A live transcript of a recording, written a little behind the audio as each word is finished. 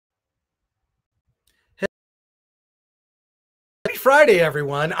Friday,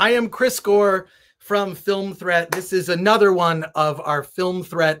 everyone. I am Chris Gore from Film Threat. This is another one of our Film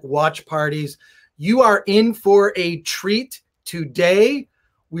Threat watch parties. You are in for a treat today.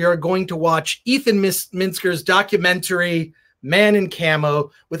 We are going to watch Ethan Minsker's documentary, Man in Camo,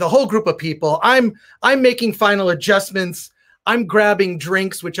 with a whole group of people. I'm making final adjustments. I'm grabbing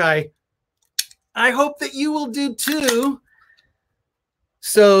drinks, which I hope that you will do too.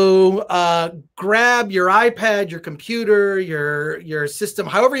 So grab your iPad, your computer, your system,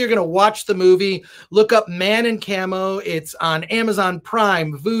 however you're going to watch the movie. Look up Man in Camo. It's on Amazon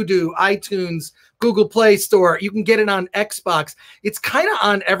Prime, Vudu, iTunes, Google Play Store. You can get it on Xbox. It's kind of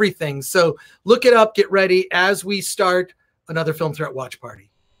on everything. So look it up, get ready as we start another Film Threat watch party.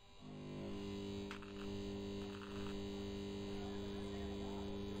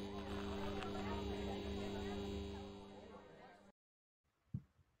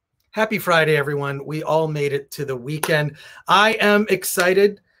 Happy Friday, everyone. We all made it to the weekend. I am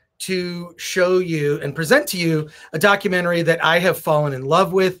excited to show you and present to you a documentary that I have fallen in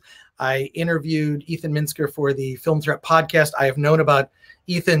love with. I interviewed Ethan Minsker for the Film Threat podcast. I have known about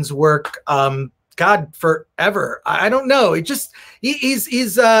Ethan's work, God, forever. I don't know. It just,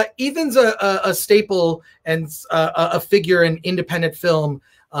 Ethan's a staple and a figure in independent film.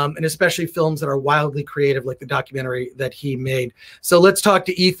 And especially films that are wildly creative, like the documentary that he made. So let's talk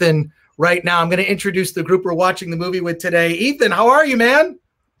to Ethan right now. I'm going to introduce the group we're watching the movie with today. Ethan, how are you, man?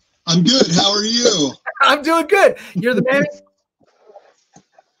 I'm good. How are you? I'm doing good. You're the man.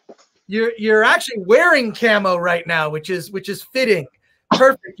 You're actually wearing camo right now, which is fitting.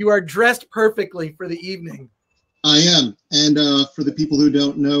 Perfect. You are dressed perfectly for the evening. I am. And for the people who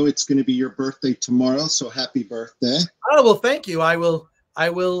don't know, it's going to be your birthday tomorrow. So happy birthday. Oh, well, thank you. I will,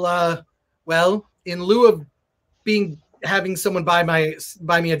 well, in lieu of having someone buy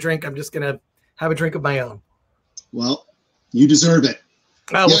me a drink, I'm just going to have a drink of my own. Well, you deserve it.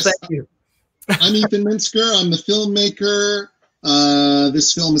 Oh, yes. Well, thank you. I'm Ethan Minsker. I'm the filmmaker.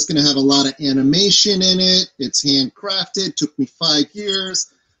 This film is going to have a lot of animation in it. It's handcrafted. Took me 5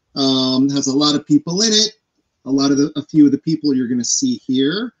 years. Has a lot of people in it. A few of the people you're going to see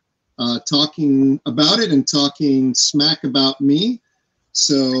here talking about it and talking smack about me.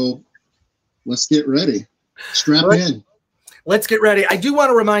 So let's get ready. Strap in. Let's get ready. I do want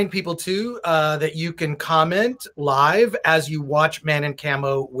to remind people too that you can comment live as you watch Man in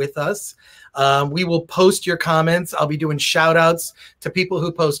Camo with us. We will post your comments. I'll be doing shout outs to people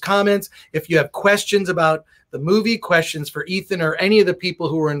who post comments. If you have questions about the movie, questions for Ethan or any of the people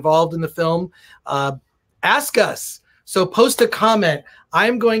who were involved in the film, ask us. So post a comment.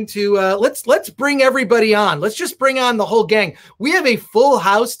 I'm going to let's bring everybody on. Let's just bring on the whole gang. We have a full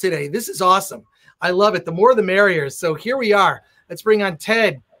house today. This is awesome. I love it. The more the merrier. So here we are. Let's bring on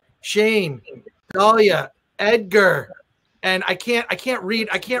Ted, Shane, Dahlia, Edgar, and I can't read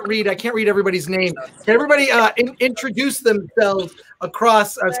everybody's name. Can everybody introduce themselves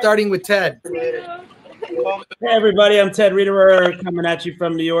across starting with Ted? Hey everybody, I'm Ted Riederer coming at you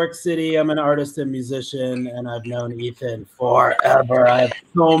from New York City. I'm an artist and musician, and I've known Ethan forever. I have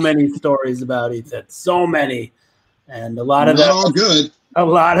so many stories about Ethan, so many, and a lot of them all good. A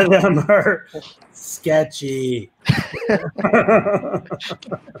lot of them are sketchy.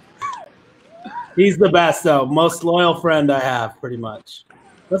 He's the best, though. Most loyal friend I have, pretty much.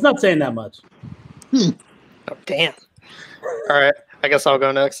 That's not saying that much. Oh, damn. All right. I guess I'll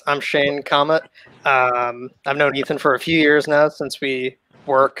go next. I'm Shane Comet. I've known Ethan for a few years now since we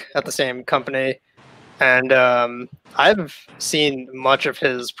work at the same company. And I've seen much of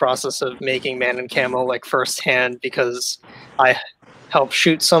his process of making Man in Camo like firsthand because I helped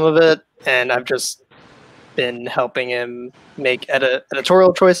shoot some of it. And I've just been helping him make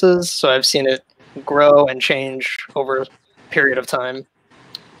editorial choices. So I've seen it grow and change over a period of time.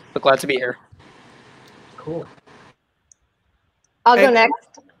 But glad to be here. Cool. I'll go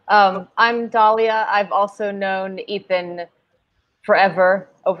next. I'm Dahlia. I've also known Ethan forever,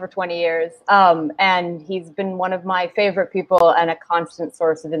 over 20 years. And he's been one of my favorite people and a constant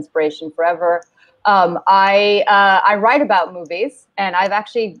source of inspiration forever. I write about movies, and I've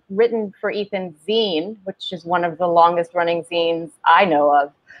actually written for Ethan's zine, which is one of the longest running zines I know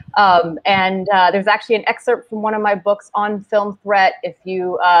of. And there's actually an excerpt from one of my books on Film Threat. If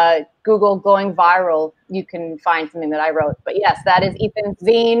you Google going viral, you can find something that I wrote. But yes, that is Ethan's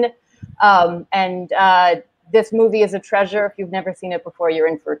zine. And this movie is a treasure. If you've never seen it before, you're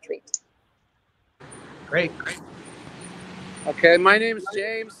in for a treat. Great. Okay, my name is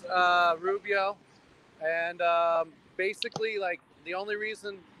James Rubio. And basically, like, the only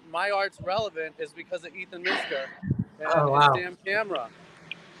reason my art's relevant is because of Ethan Minsker and his damn camera.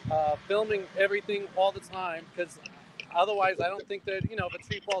 Filming everything all the time, because Otherwise, I don't think that, if a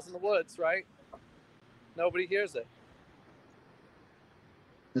tree falls in the woods, right? Nobody hears it.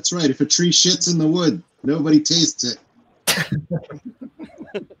 That's right. If a tree shits in the wood, nobody tastes it.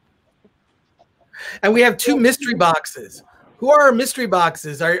 And we have 2 mystery boxes. Who are our mystery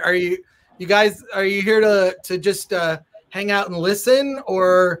boxes? Are you guys, are you here to just hang out and listen,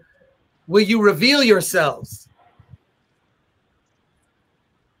 or will you reveal yourselves?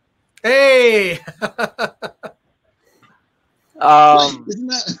 Hey. Isn't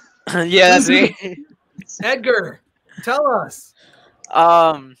that? Yeah, that's me. Edgar, tell us.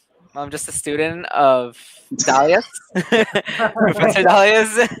 I'm just a student of Dahlia's, Professor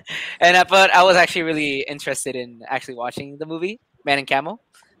Dahlia's, but I was actually really interested in actually watching the movie Man in Camo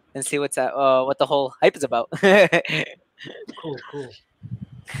and see what the whole hype is about. Cool.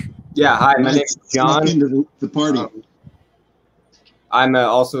 Yeah, hi, my name is John. Into the party. I'm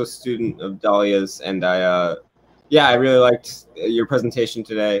also a student of Dahlia's, and I really liked your presentation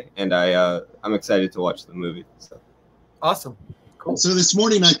today, and I'm excited to watch the movie. So. Awesome. Cool. So this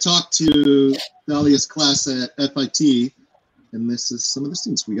morning I talked to Dahlia's class at FIT, and this is some of the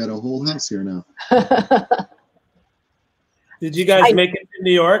students. We got a whole house here now. Did you guys make it to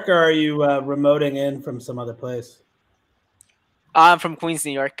New York, or are you remoting in from some other place? I'm from Queens,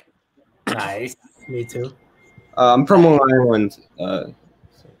 New York. Nice. Me too. I'm from Long Island.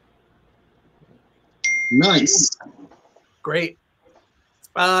 Nice. Great.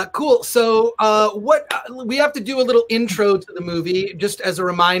 Cool. So we have to do a little intro to the movie, just as a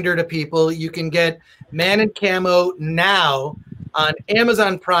reminder to people. You can get Man in Camo now on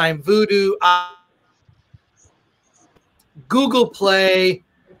Amazon Prime, Vudu, Google Play,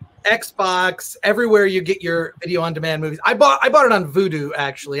 Xbox, everywhere you get your video on demand movies. I bought it on Vudu,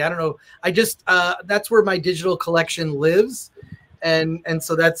 actually. I don't know. I just that's where my digital collection lives, and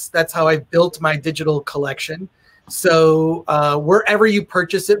so that's how I built my digital collection. So wherever you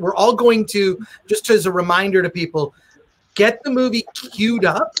purchase it, we're all going to, just as a reminder to people, get the movie queued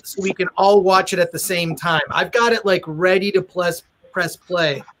up so we can all watch it at the same time. I've got it like ready to press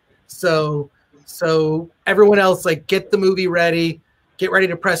play. So everyone else, like, get the movie ready, get ready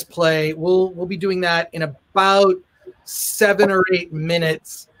to press play. We'll be doing that in about 7 or 8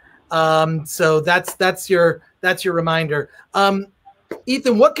 minutes. So that's your reminder.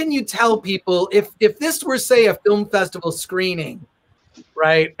 Ethan, what can you tell people if this were, say, a film festival screening,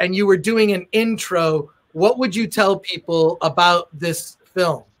 right, and you were doing an intro, what would you tell people about this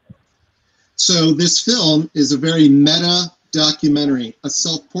film? So this film is a very meta documentary, a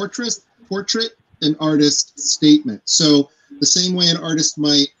self-portrait, an artist statement. So the same way an artist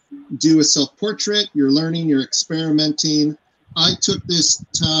might do a self-portrait, you're learning, you're experimenting. I took this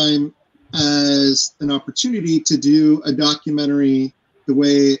time as an opportunity to do a documentary the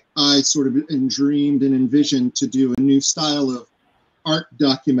way I sort of dreamed and envisioned to do a new style of art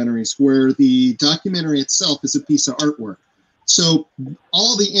documentaries where the documentary itself is a piece of artwork. So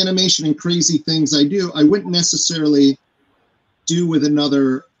all the animation and crazy things I do, I wouldn't necessarily do with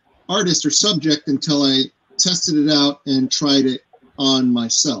another artist or subject until I tested it out and tried it on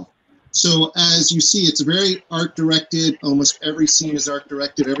myself. So as you see, it's very art directed. Almost every scene is art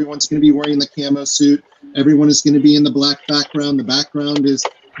directed. Everyone's going to be wearing the camo suit. Everyone is going to be in the black background. The background is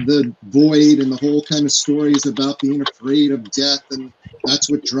the void, and the whole kind of story is about being afraid of death, and that's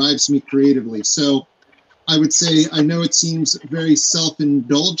what drives me creatively. So I would say, I know it seems very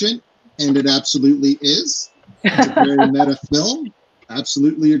self-indulgent, and it absolutely is. It's a very meta film.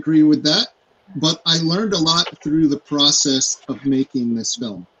 Absolutely agree with that. But I learned a lot through the process of making this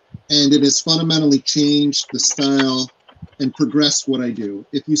film. And it has fundamentally changed the style and progressed what I do.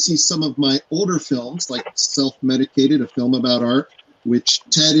 If you see some of my older films, like Self-Medicated, a film about art, which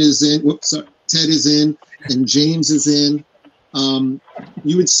Ted is in, and James is in,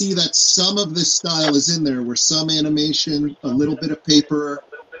 you would see that some of this style is in there, where some animation, a little bit of paper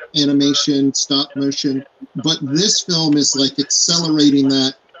animation, stop motion, but this film is like accelerating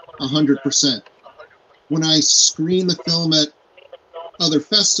that 100%. When I screen the film at other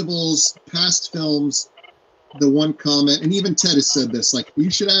festivals, past films, the one comment, and even Ted has said this, like, you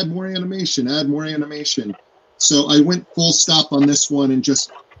should add more animation, add more animation. So I went full stop on this one and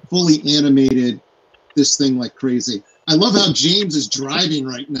just fully animated this thing like crazy. I love how James is driving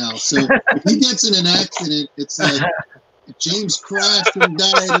right now. So if he gets in an accident, it's like James crashed and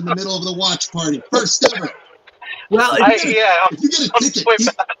died in the middle of the watch party. First ever. Well, if you get a ticket,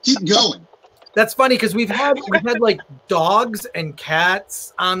 keep going. That's funny because we've had like dogs and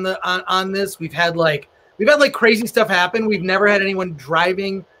cats on this. We've had like crazy stuff happen. We've never had anyone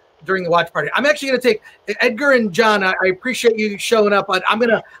driving during the watch party. I'm actually going to take Edgar and John. I appreciate you showing up. I'm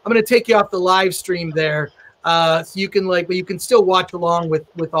gonna take you off the live stream there. so you can but you can still watch along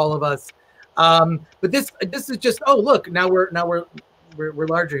with all of us. But this is just, oh look, now we're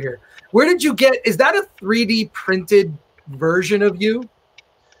larger here. Where did you get? Is that a 3D printed version of you?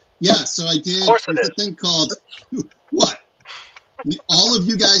 Yeah, so I did. There's a thing called what? All of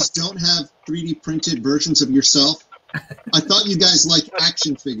you guys don't have 3D printed versions of yourself. I thought you guys like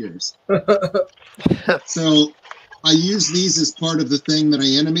action figures. So I used these as part of the thing that I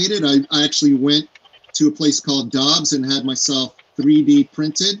animated. I actually went to a place called Dobbs and had myself 3D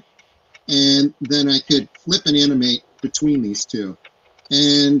printed, and then I could flip and animate between these two.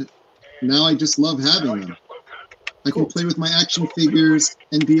 And now I just love having them. I can play with my action figures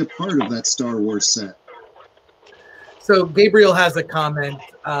and be a part of that Star Wars set. So Gabriel has a comment.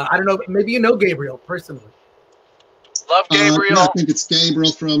 I don't know, maybe you know Gabriel personally. Love Gabriel. I think it's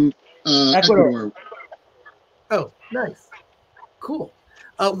Gabriel from Ecuador. Oh, nice. Cool.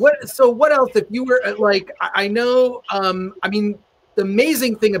 What else, if you were I know, I mean, the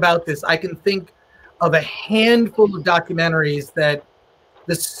amazing thing about this, I can think of a handful of documentaries that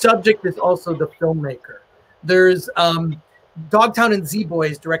the subject is also the filmmaker. There's Dogtown and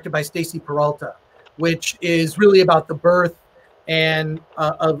Z-Boys, directed by Stacy Peralta, which is really about the birth and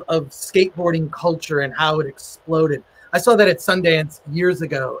of skateboarding culture and how it exploded. I saw that at Sundance years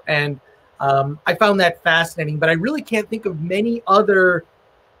ago, and I found that fascinating, but I really can't think of many other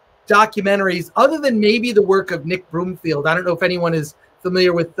documentaries other than maybe the work of Nick Broomfield. I don't know if anyone is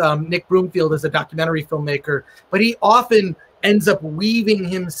familiar with Nick Broomfield as a documentary filmmaker, but he often ends up weaving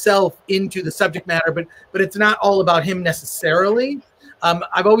himself into the subject matter, but it's not all about him necessarily.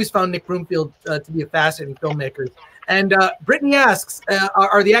 I've always found Nick Broomfield to be a fascinating filmmaker. And Brittany asks,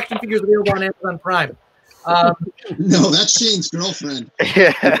 are the action figures available on Amazon Prime? No, that's Shane's girlfriend.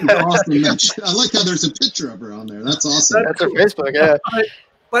 Yeah. Awesome. I like how there's a picture of her on there. That's awesome. That's her Facebook, yeah.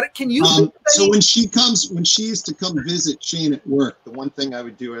 But can you? So when she used to come visit Shane at work, the one thing I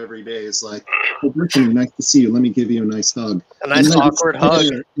would do every day is like, "Oh, Brittany, nice to see you. Let me give you a nice hug." A nice awkward hug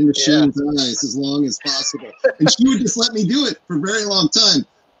into Shane's eyes as long as possible, and she would just let me do it for a very long time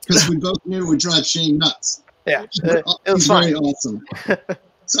because we both knew it would drive Shane nuts. Yeah, it was very awesome.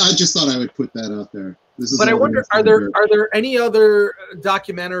 So I just thought I would put that out there. But I wonder, are there any other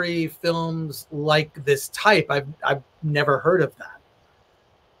documentary films like this type? I've never heard of that.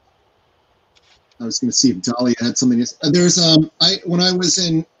 I was going to see if Dahlia had something. There's when I was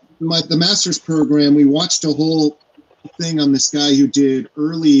in the master's program, we watched a whole thing on this guy who did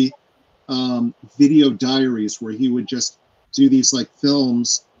early video diaries where he would just do these like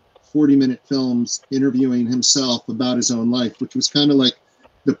films, 40-minute films, interviewing himself about his own life, which was kind of like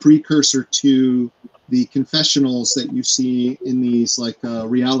the precursor to the confessionals that you see in these like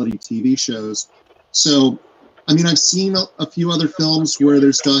reality TV shows. So, I mean, I've seen a few other films where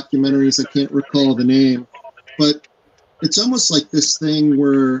there's documentaries. I can't recall the name, but it's almost like this thing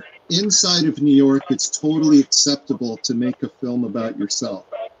where inside of New York, it's totally acceptable to make a film about yourself.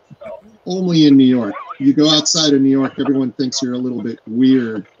 Only in New York. You go outside of New York, everyone thinks you're a little bit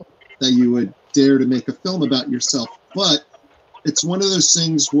weird that you would dare to make a film about yourself. But it's one of those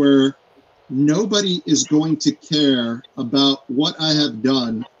things where nobody is going to care about what I have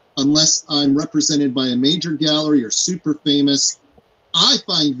done unless I'm represented by a major gallery or super famous. I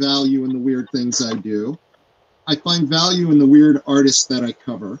find value in the weird things I do. I find value in the weird artists that I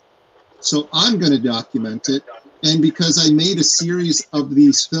cover. So I'm going to document it. And because I made a series of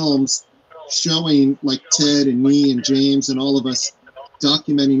these films showing like Ted and me and James and all of us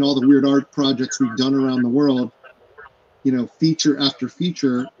documenting all the weird art projects we've done around the world, you know, feature after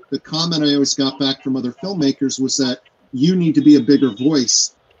feature, the comment I always got back from other filmmakers was that you need to be a bigger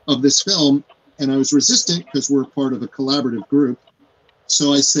voice of this film. And I was resistant because we're part of a collaborative group.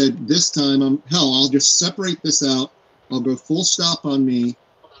 So I said, this time, I'll just separate this out. I'll go full stop on me.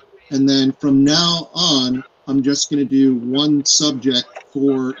 And then from now on, I'm just going to do one subject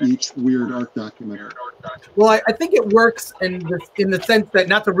for each weird art documentary. Well, I think it works in the sense that,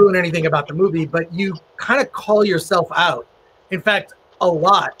 not to ruin anything about the movie, but you kind of call yourself out. In fact, a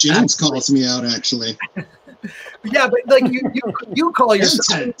lot. James calls me out, actually. Yeah, but like you call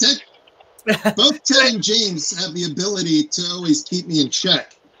yourself. Both Ted and James have the ability to always keep me in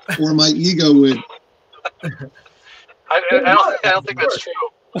check, or my ego would. I don't think that's true.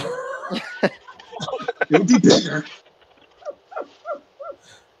 It would be bigger.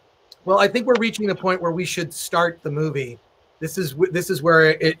 Well, I think we're reaching the point where we should start the movie. This is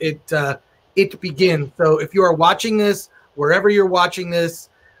where it begins. So if you are watching this, wherever you're watching this,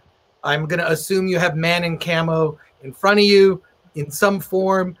 I'm going to assume you have Man in Camo in front of you in some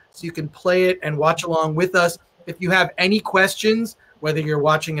form, so you can play it and watch along with us. If you have any questions, whether you're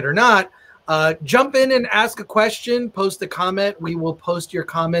watching it or not, Jump in and ask a question, post a comment. We will post your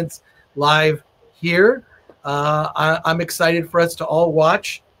comments live here. I'm excited for us to all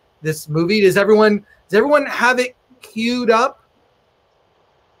watch this movie. Does everyone have it queued up?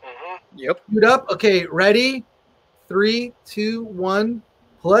 Yep. Queued up? Okay, ready? 3, 2, 1,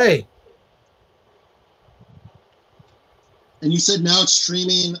 play. And you said now it's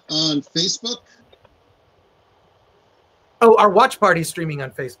streaming on Facebook? Oh, our watch party is streaming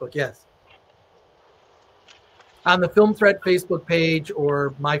on Facebook, yes. On the Film Threat Facebook page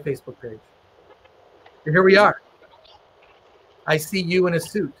or my Facebook page. Here we are. I see you in a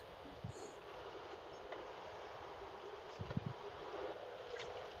suit.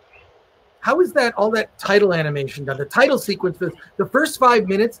 How is that, all that title animation done? The title sequence, the first 5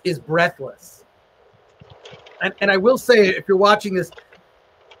 minutes is breathless. And I will say, if you're watching this,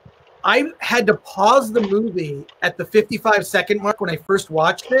 I had to pause the movie at the 55-second mark when I first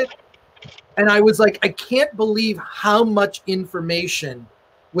watched it. And I was like, I can't believe how much information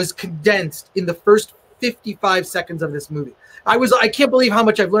was condensed in the first 55 seconds of this movie. I can't believe how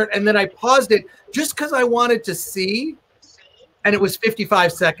much I've learned. And then I paused it just because I wanted to see, and it was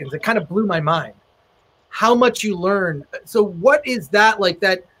 55 seconds. It kind of blew my mind how much you learn. So what is that, like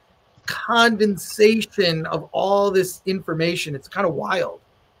that condensation of all this information? It's kind of wild.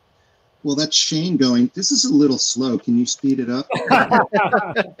 Well, that's Shane going, this is a little slow. Can you speed it up?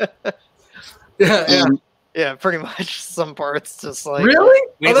 Yeah, pretty much. Some parts just like really.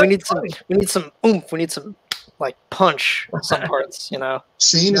 We need some oomph. We need some like punch. Some parts, you know.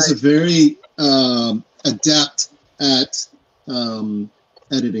 Shane is a very adept at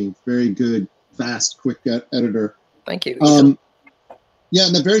editing. Very good, fast, quick editor. Thank you. Yeah,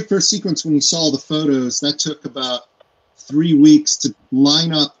 in the very first sequence when you saw the photos, that took about 3 weeks to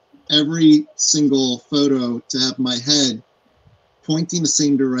line up every single photo to have my head pointing the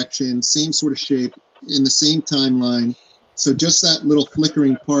same direction, same sort of shape, in the same timeline. So just that little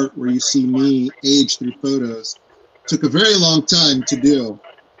flickering part where you see me age through photos took a very long time to do.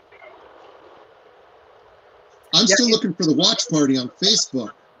 I'm still looking for the watch party on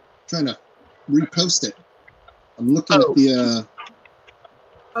Facebook, trying to repost it. I'm looking at the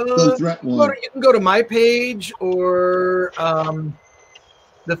Film Threat one. You can go to my page or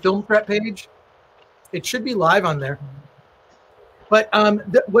the Film Threat page. It should be live on there. But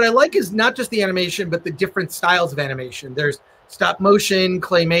what I like is not just the animation, but the different styles of animation. There's stop motion,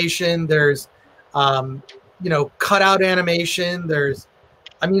 claymation. There's, cutout animation. There's,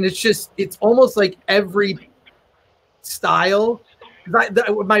 it's almost like every style.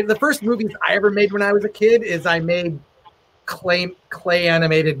 The first movies I ever made when I was a kid is I made clay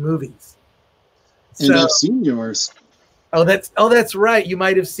animated movies. And I've seen yours. Oh, that's right. You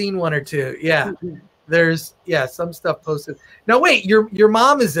might have seen one or two. Yeah. There's some stuff posted. Now wait, your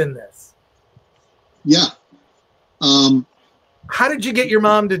mom is in this. Yeah. How did you get your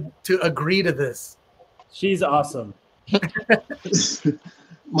mom to agree to this? She's awesome.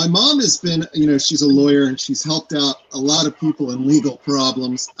 My mom has been, she's a lawyer and she's helped out a lot of people in legal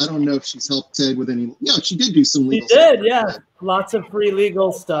problems. I don't know if she's helped Ted with any. Yeah, she did do some legal stuff. She did, yeah. Lots of free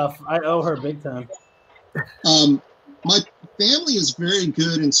legal stuff. I owe her big time. My family is very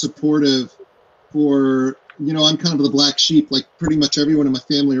good and supportive for, I'm kind of the black sheep. Like pretty much everyone in my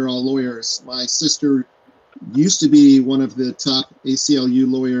family are all lawyers. My sister used to be one of the top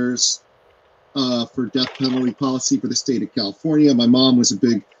ACLU lawyers for death penalty policy for the state of California. My mom was a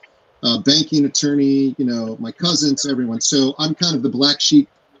big banking attorney, my cousins, everyone. So I'm kind of the black sheep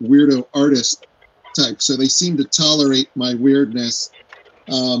weirdo artist type. So they seem to tolerate my weirdness.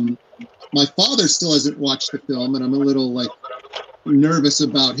 My father still hasn't watched the film, and I'm a little nervous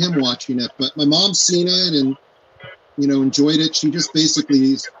about him watching it. But my mom's seen it and, enjoyed it. She just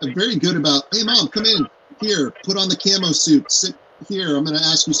basically is very good about, hey, Mom, come in here, put on the camo suit, sit here. I'm going to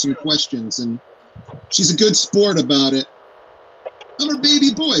ask you some questions. And she's a good sport about it. I'm her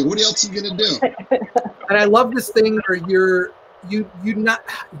baby boy. What else are you going to do? And I love this thing where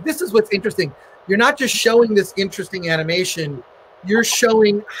this is what's interesting. You're not just showing this interesting animation. You're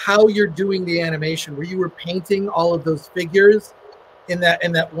showing how you're doing the animation, where you were painting all of those figures in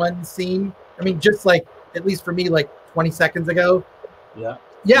that one scene. I mean, just at least for me, 20 seconds ago. Yeah.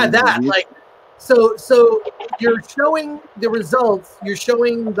 Yeah, that so you're showing the results, you're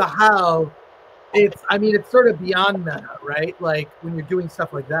showing the how. It's sort of beyond meta, right? Like when you're doing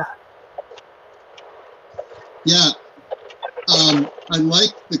stuff like that. Yeah. I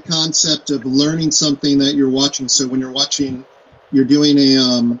like the concept of learning something that you're watching. So when you're doing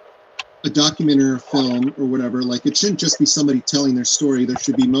a documentary film or whatever, it shouldn't just be somebody telling their story. There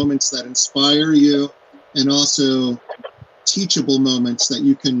should be moments that inspire you and also teachable moments that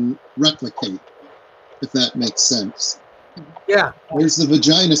you can replicate, if that makes sense. Yeah. There's the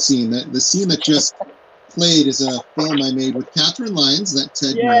vagina scene. The scene that just played is a film I made with Catherine Lyons that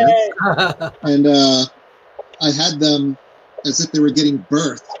Ted knows. And I had them as if they were getting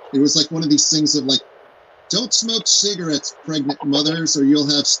birthed. It was like one of these things of like, don't smoke cigarettes, pregnant mothers, or you'll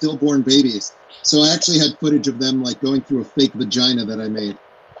have stillborn babies. So I actually had footage of them like going through a fake vagina that I made.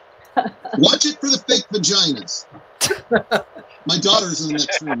 Watch it for the fake vaginas. My daughter's in the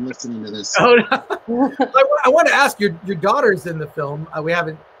next room listening to this. Oh, no. I want to ask, your daughter's in the film. We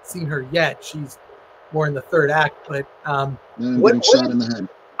haven't seen her yet. She's more in the third act, but I'm getting shot in the head.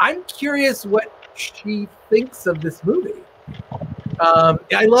 I'm curious what she thinks of this movie.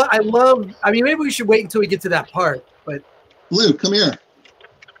 I love. I mean, maybe we should wait until we get to that part. But Blue, come here.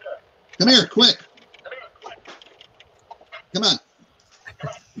 Come here, quick. Come on.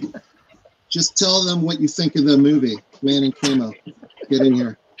 Just tell them what you think of the movie, Man in Camo. Get in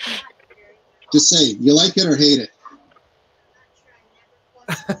here. Just say, you like it or hate it?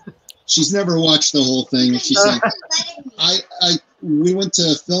 She's never watched the whole thing. She's like, we went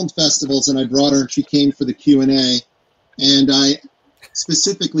to film festivals and I brought her and she came for the Q&A. And I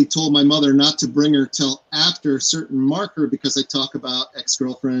specifically told my mother not to bring her till after a certain marker because I talk about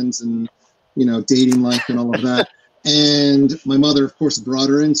ex-girlfriends and, you know, dating life and all of that. And my mother, of course, brought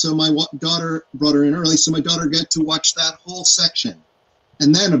her in. So my daughter brought her in early. So my daughter got to watch that whole section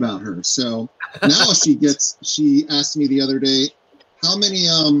and then about her. So now she asked me the other day, how many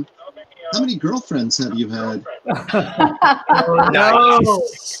girlfriends have you had?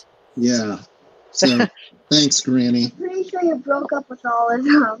 Nice. Yeah. So thanks, Granny. Pretty sure you broke up with all of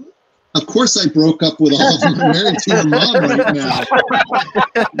them. Of course I broke up with all of them. I'm married to your mom right now.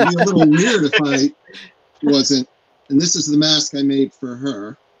 It'd be a little weird if I wasn't. And this is the mask I made for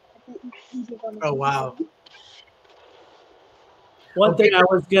her. Oh, wow. One thing I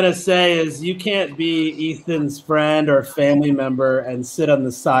was going to say is you can't be Ethan's friend or family member and sit on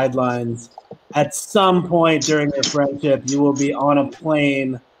the sidelines. At some point during your friendship, you will be on a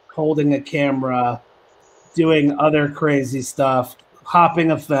plane holding a camera, doing other crazy stuff,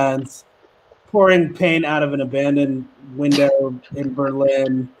 hopping a fence, pouring paint out of an abandoned window in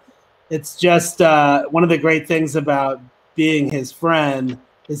Berlin. It's just one of the great things about being his friend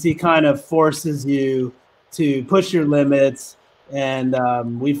is he kind of forces you to push your limits.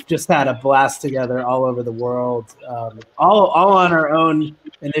 And we've just had a blast together all over the world, all on our own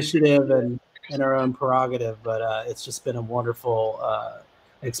initiative and our own prerogative. But it's just been a wonderful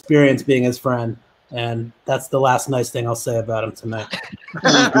experience being his friend. And that's the last nice thing I'll say about him tonight.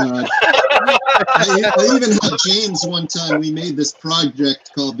 Oh, God. I even had James one time. We made this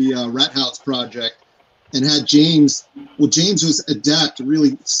project called the Rat House Project and had James. Well, James was adept,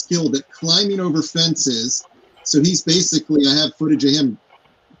 really skilled at climbing over fences. So he's basically, I have footage of him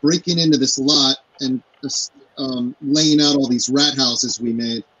breaking into this lot and laying out all these rat houses we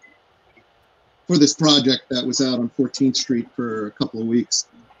made for this project that was out on 14th Street for a couple of weeks.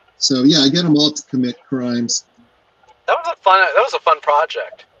 So yeah, I get them all to commit crimes. That was a fun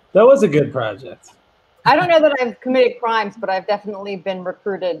project. That was a good project. I don't know that I've committed crimes, but I've definitely been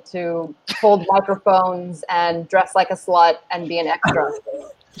recruited to hold microphones and dress like a slut and be an extra.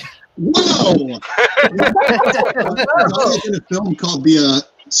 Whoa! I was in a film called The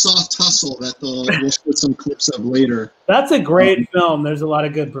Soft Hustle that we'll put some clips of later. That's a great film. There's a lot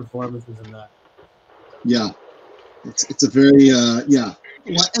of good performances in that. Yeah, it's a very yeah.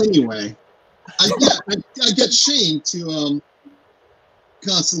 Well, anyway, I get Shane to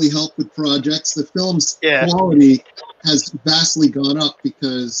constantly help with projects. The film's quality has vastly gone up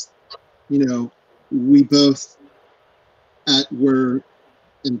because, you know, we both we're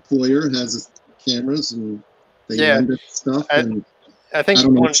employer has cameras and they end stuff. And I think I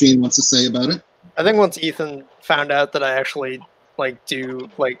don't know what Shane wants to say about it. I think once Ethan found out that I actually do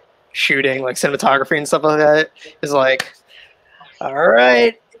shooting, cinematography and stuff like that, is like, all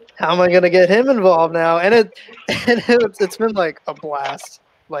right, how am I gonna get him involved now? And it's been a blast,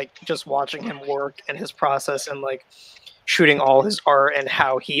 just watching him work and his process and shooting all his art and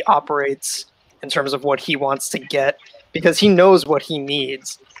how he operates in terms of what he wants to get, because he knows what he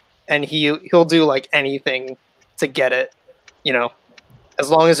needs and he'll do anything to get it, you know, as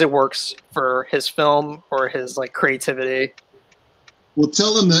long as it works for his film or his creativity. Well,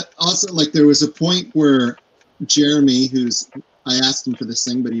 tell him that also, there was a point where Jeremy, I asked him for this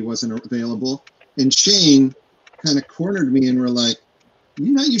thing, but he wasn't available. And Shane kind of cornered me and were like,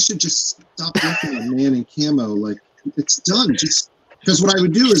 you should just stop working on Man in Camo. It's done. Because what I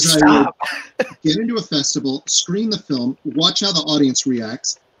would do is I would get into a festival, screen the film, watch how the audience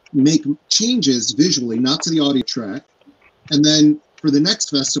reacts, make changes visually, not to the audio track, And then for the next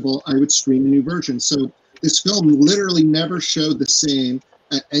festival, I would stream a new version. So this film literally never showed the same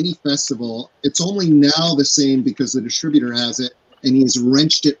at any festival. It's only now the same because the distributor has it, and he has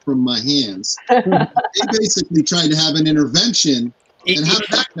wrenched it from my hands. They basically tried to have an intervention, and how did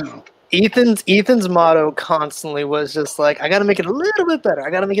that go? Ethan's motto constantly was just like, I gotta make it a little bit better. I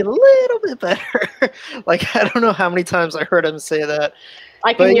gotta make it a little bit better. Like, I don't know how many times I heard him say that.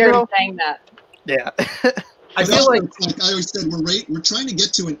 I can hear him saying that. Yeah. I feel like I always said, we're trying to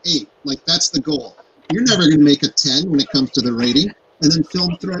get to an 8. Like, that's the goal. You're never going to make a 10 when it comes to the rating. And then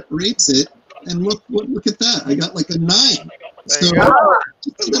Film Threat rates it, and look at that. I got like a 9. So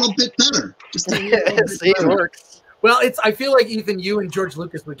just a little bit better. Just a little bit See, better. it works. Well, I feel like, Ethan, you and George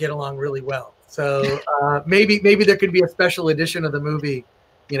Lucas would get along really well. So maybe there could be a special edition of the movie,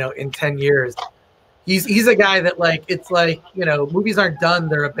 in 10 years. He's a guy that, like, it's like, movies aren't done,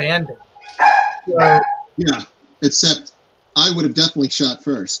 they're abandoned. So, yeah, except I would have definitely shot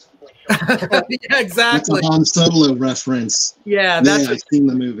first. Yeah, exactly. That's a Han Solo reference. Yeah, I've seen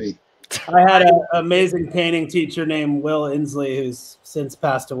the movie. I had an amazing painting teacher named Will Inslee, who's since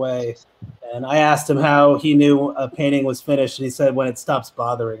passed away. And I asked him how he knew a painting was finished, and he said, when it stops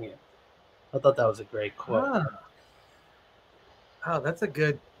bothering you. I thought that was a great quote. Oh, that's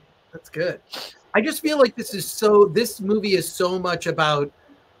good. I just feel like this movie is so much about,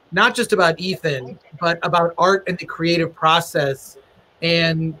 not just about Ethan, but about art and the creative process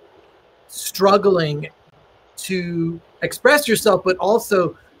and struggling to express yourself, but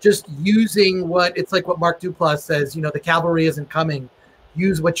also just using what Mark Duplass says, the cavalry isn't coming,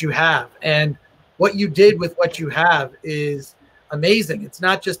 use what you have. And what you did with what you have is amazing. It's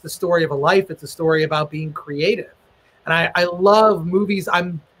not just the story of a life, it's a story about being creative. And I love movies.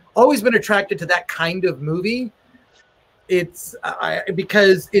 I'm always been attracted to that kind of movie. It's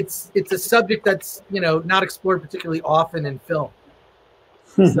because it's a subject that's, not explored particularly often in film.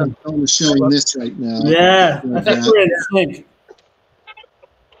 So, I'm showing this right now. Yeah, I think we're in sync.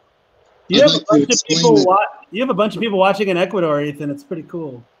 You have a bunch of people watching in Ecuador, Ethan. It's pretty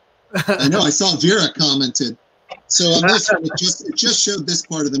cool. I know. I saw Vera commented. So on this one, it just showed this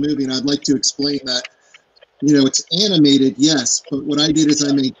part of the movie, and I'd like to explain that. It's animated, yes, but what I did is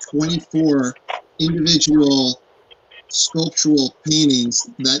I made 24 individual sculptural paintings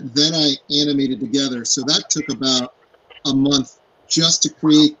that then I animated together. So that took about a month just to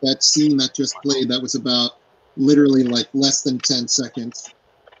create that scene that just played. That was about literally like less than 10 seconds.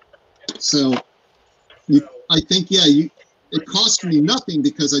 So I think, it cost me nothing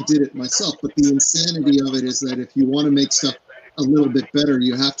because I did it myself. But the insanity of it is that if you want to make stuff a little bit better,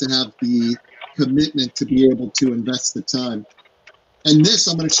 you have to have the commitment to be able to invest the time. And this,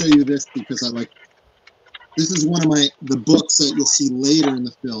 I'm going to show you this because this is one of the books that you'll see later in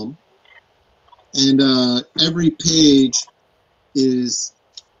the film. And every page is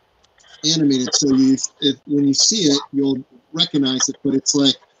animated. So when you see it, you'll recognize it. But it's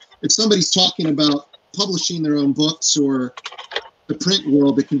like, if somebody's talking about publishing their own books or the print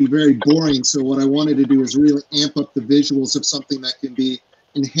world, it can be very boring. So what I wanted to do is really amp up the visuals of something that can be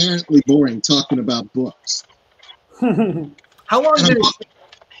inherently boring, talking about books. How long did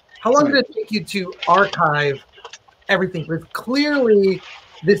it take you to archive everything? Because clearly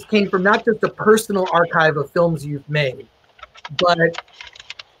this came from not just a personal archive of films you've made, but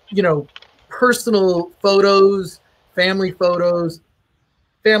personal photos, family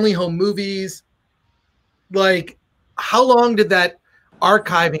home movies. Like, how long did that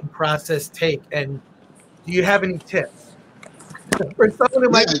archiving process take? And do you have any tips for someone who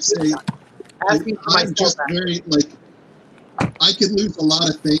might be asking for myself? Just very I could lose a lot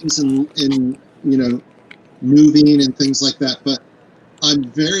of things in moving and things like that, but I'm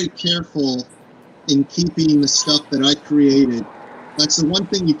very careful in keeping the stuff that I created. That's the one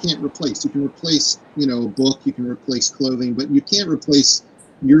thing you can't replace. You can replace, a book, you can replace clothing, but you can't replace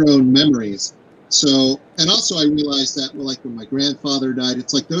your own memories. So, and also I realized that, when my grandfather died,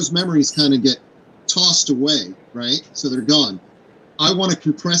 it's like those memories kind of get tossed away, right? So they're gone. I want to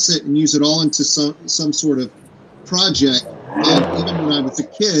compress it and use it all into some sort of project. And even when I was a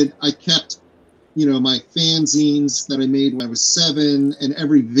kid, I kept, my fanzines that I made when I was 7 and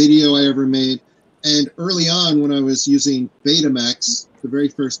every video I ever made. And early on, when I was using Betamax, the very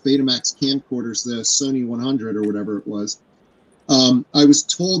first Betamax camcorders, the Sony 100 or whatever it was, I was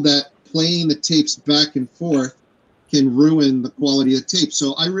told that playing the tapes back and forth can ruin the quality of the tape.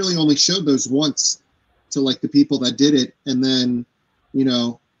 So I really only showed those once to the people that did it. And then,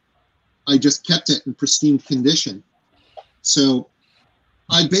 I just kept it in pristine condition. So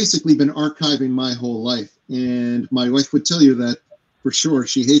I've basically been archiving my whole life. And my wife would tell you that for sure.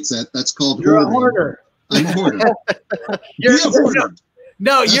 She hates that. That's called You're a hoarder. I'm a hoarder. You're Be a hoarder.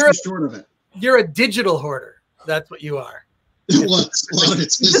 No, That's you're the short of it. you're a digital hoarder. That's what you are. Well, a lot of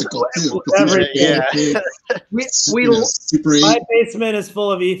it's physical too. Everything. We Super 8. My basement is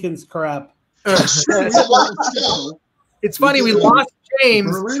full of Ethan's crap. It's funny. We lost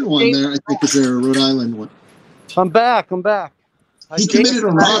James. Berlin one there. I think is there a Rhode Island one. I'm back. I'm back. He committed a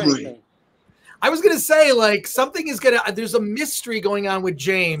robbery. I was gonna say like something is gonna. There's a mystery going on with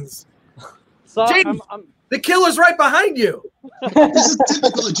James. So James, the killer's right behind you. This is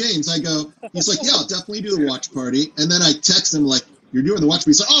typical of James. I go, he's like, yeah, I'll definitely do the watch party. And then I text him like, you're doing the watch party.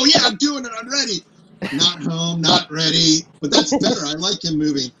 He's like, oh yeah, I'm doing it. I'm ready. Not home, not ready. But that's better. I like him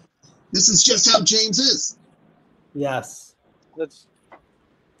moving. This is just how James is. Yes. That's.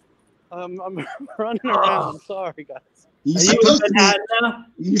 I'm running around. I'm sorry, guys. You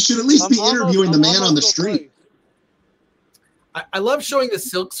should at least be interviewing the man on the street. I love showing the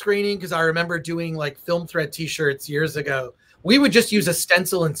silk screening because I remember doing like film thread t-shirts years ago. We would just use a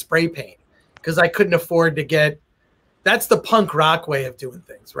stencil and spray paint because I couldn't afford to get. That's the punk rock way of doing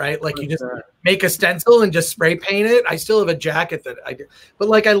things, right? Like you just make a stencil and just spray paint it. I still have a jacket that I do, but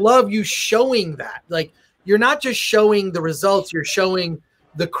like I love you showing that. Like you're not just showing the results, you're showing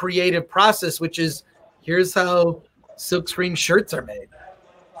the creative process, which is here's how silkscreen shirts are made.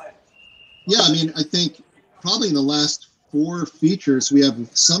 Yeah, I mean, I think probably in the last 4 features we have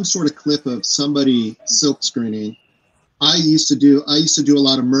some sort of clip of somebody silkscreening. I used to do a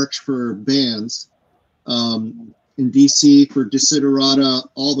lot of merch for bands in DC for Desiderata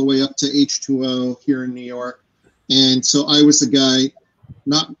all the way up to H2O here in New York, and so I was the guy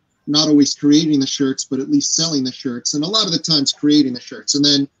not always creating the shirts, but at least selling the shirts, and a lot of the times creating the shirts. And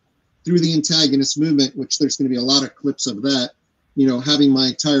then through the antagonist movement, which there's going to be a lot of clips of that, you know, having my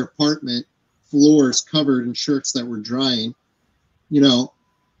entire apartment floors covered in shirts that were drying, you know,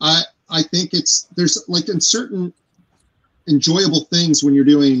 I think there's like in certain enjoyable things when you're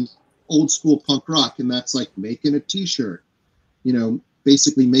doing old school punk rock, and that's like making a t-shirt, you know,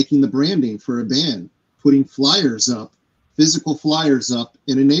 basically making the branding for a band, putting flyers up, physical flyers up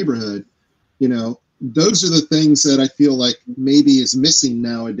in a neighborhood. You know, those are the things that I feel like maybe is missing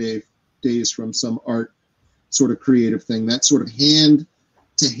nowadays from some art sort of creative thing, that sort of hand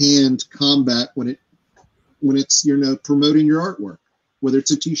to hand combat when it's, you know, promoting your artwork, whether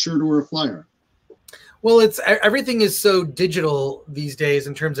it's a t-shirt or a flyer. Well, it's everything is so digital these days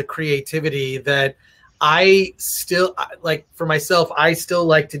in terms of creativity that I still like for myself, I still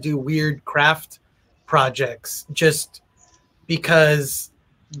like to do weird craft projects just because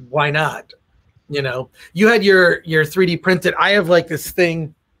why not? You know, you had your 3D printed. I have like this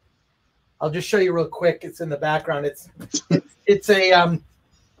thing. I'll just show you real quick. It's in the background. It's a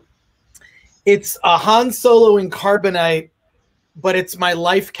Han Solo in carbonite, but it's my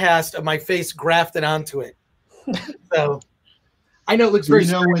life cast of my face grafted onto it. So I know it looks very.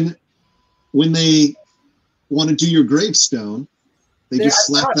 You know, when they want to do your gravestone, they just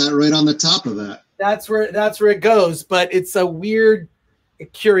slap that right on the top of that. That's where it goes. But it's a weird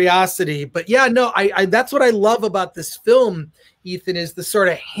curiosity. But yeah, no, I that's what I love about this film, Ethan, is the sort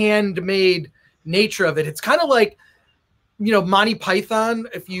of handmade nature of it. It's kind of like, you know, Monty Python.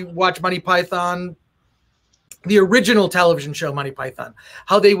 If you watch Monty Python, the original television show Monty Python,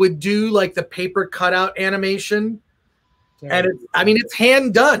 how they would do like the paper cutout animation, and it's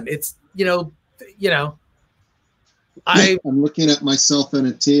hand done. It's I'm looking at myself on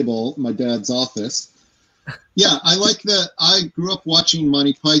a table, my dad's office. Yeah, I like that. I grew up watching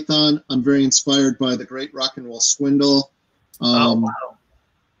Monty Python. I'm very inspired by The Great Rock and Roll Swindle. Wow.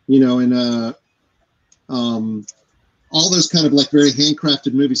 You know, and all those kind of like very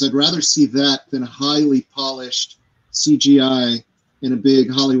handcrafted movies. I'd rather see that than a highly polished CGI in a big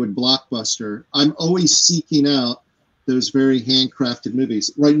Hollywood blockbuster. I'm always seeking out those very handcrafted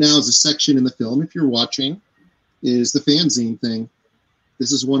movies. Right now is a section in the film, if you're watching, is the fanzine thing.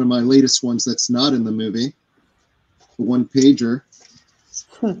 This is one of my latest ones that's not in the movie. The one pager.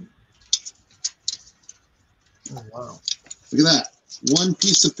 Oh, wow. Look at that. One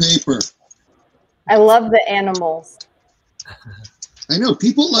piece of paper. I love the animals. I know.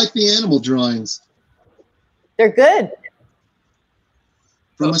 People like the animal drawings. They're good.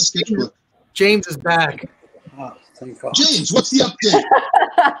 From my sketchbook. James is back. Oh, thank God. James, what's the update?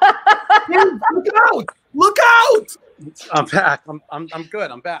 James, look out! Look out! I'm back. I'm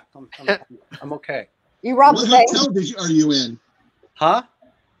good. I'm back. I'm okay. You robbed What the bank. hotel are you in? Huh?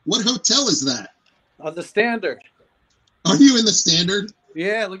 What hotel is that? The Standard. Are you in the Standard?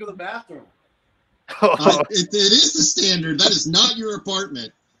 Yeah, look at the bathroom. It is the Standard. That is not your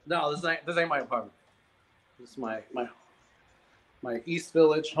apartment. No, this ain't my apartment. This is my East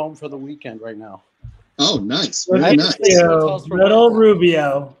Village home for the weekend right now. Oh, nice. Look Very at nice. you, little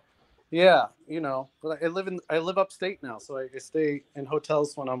Rubio. Yeah, you know, but I live upstate now, so I stay in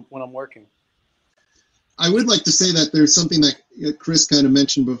hotels when I'm working. I would like to say that there's something that Chris kind of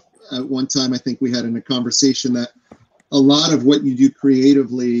mentioned at one time. I think we had in a conversation that a lot of what you do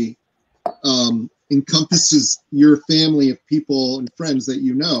creatively encompasses your family of people and friends that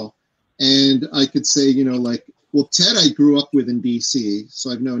you know. And I could say, you know, like, well, Ted I grew up with in DC,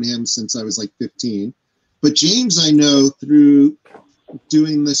 so I've known him since I was like 15. But James I know through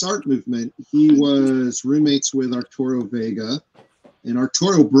doing this art movement. He was roommates with Arturo Vega, and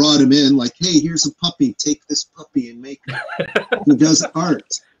Arturo brought him in like, hey, here's a puppy, take this puppy and make it. He does art,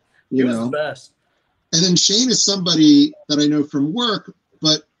 you know. The best. And then Shane is somebody that I know from work,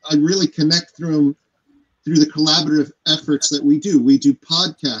 but I really connect through the collaborative efforts that we do. We do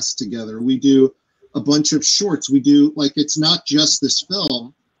podcasts together. We do a bunch of shorts. We do, like, it's not just this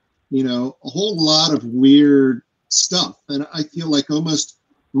film, you know, a whole lot of weird stuff. And I feel like almost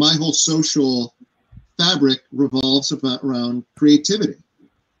my whole social fabric revolves around creativity.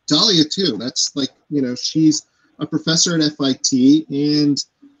 Dahlia too. That's like, you know, she's a professor at FIT, and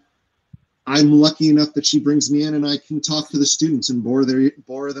I'm lucky enough that she brings me in and I can talk to the students and bore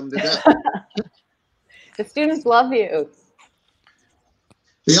them to death. The students love you.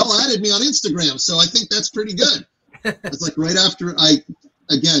 They all added me on Instagram, so I think that's pretty good. It's like right after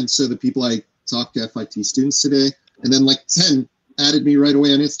so the people I talked to FIT students today, and then like 10 added me right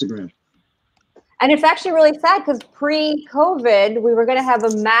away on Instagram. And it's actually really sad because pre-COVID, we were going to have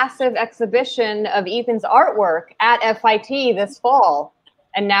a massive exhibition of Ethan's artwork at FIT this fall.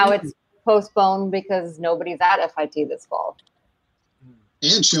 And now it's postponed because nobody's at FIT this fall.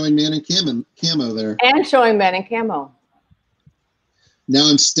 And showing Man in Camo there. And showing Men in Camo. Now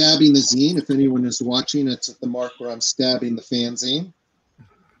I'm stabbing the zine. If anyone is watching, it's at the mark where I'm stabbing the fanzine.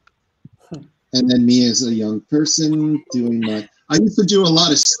 And then me as a young person doing I used to do a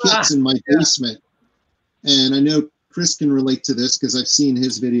lot of skits in my basement. And I know Chris can relate to this because I've seen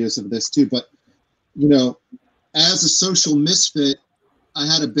his videos of this too. But, you know, as a social misfit, I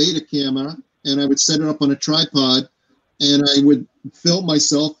had a beta camera and I would set it up on a tripod and I would film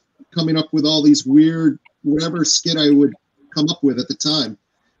myself coming up with all these weird, whatever skit I would come up with at the time.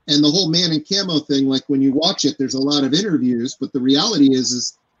 And the whole Man in Camo thing, like when you watch it, there's a lot of interviews, but the reality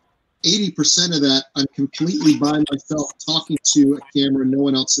is 80% of that I'm completely by myself talking to a camera, no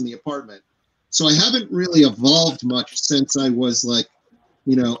one else in the apartment. So I haven't really evolved much since I was like,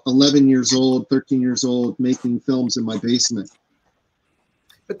 you know, 11 years old, 13 years old, making films in my basement.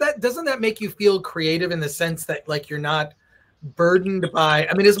 But doesn't that make you feel creative in the sense that like you're not burdened by,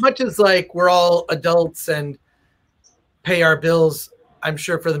 I mean, as much as like we're all adults and pay our bills, I'm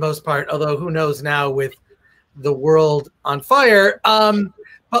sure for the most part, although who knows now with the world on fire.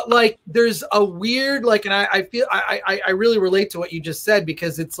 But like, there's a weird, like, and I feel, I really relate to what you just said,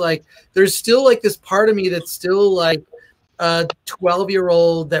 because it's like, there's still like this part of me that's still like a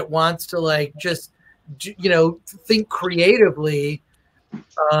 12-year-old that wants to like, just, you know, think creatively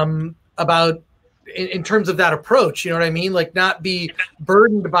about, in terms of that approach, you know what I mean? Like not be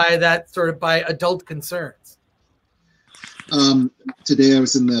burdened by that sort of by adult concerns. Today I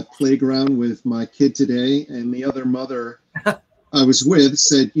was in the playground with my kid today, and the other mother I was with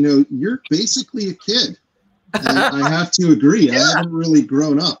said, you know, you're basically a kid. And I have to agree. Yeah. I haven't really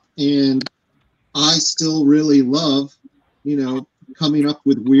grown up, and I still really love, you know, coming up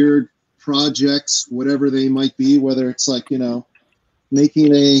with weird projects, whatever they might be, whether it's like, you know,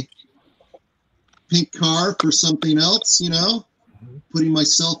 making a pink car for something else, you know, putting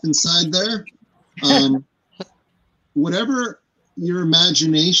myself inside there. Whatever your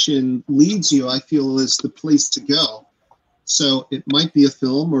imagination leads you, I feel is the place to go. So it might be a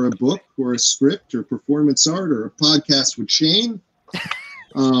film or a book or a script or performance art or a podcast with Shane.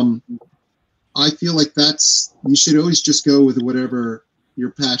 I feel like you should always just go with whatever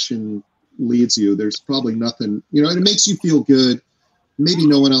your passion leads you. There's probably nothing, you know, and it makes you feel good. Maybe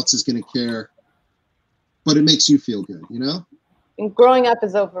no one else is going to care, but it makes you feel good, you know? And growing up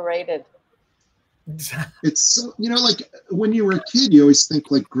is overrated. It's, you know, like when you were a kid, you always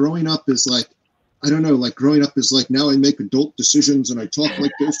think like growing up is like, I don't know, like growing up is like, now I make adult decisions and I talk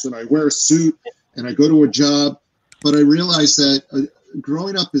like this and I wear a suit and I go to a job. But I realize that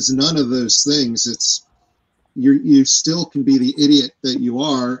growing up is none of those things. It's, you still can be the idiot that you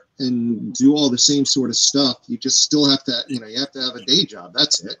are and do all the same sort of stuff. You just still have to, you know, you have to have a day job.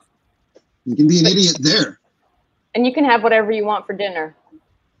 That's it. You can be an idiot there. And you can have whatever you want for dinner.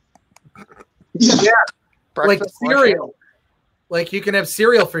 Yeah. Like cereal. Like you can have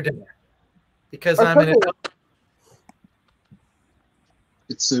cereal for dinner because I'm an adult.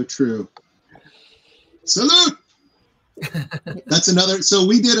 It's so true. Salute! That's another. So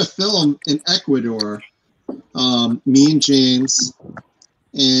we did a film in Ecuador, me and James,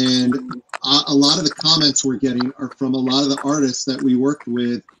 and a lot of the comments we're getting are from a lot of the artists that we worked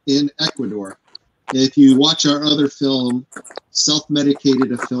with in Ecuador. If you watch our other film,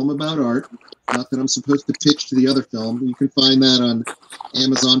 Self-Medicated, a film about art, not that I'm supposed to pitch to the other film, you can find that on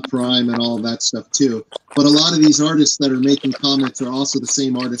Amazon Prime and all of that stuff too. But a lot of these artists that are making comments are also the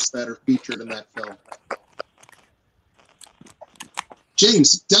same artists that are featured in that film.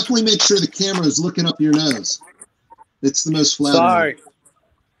 James, definitely make sure the camera is looking up your nose. It's the most flattering. Sorry,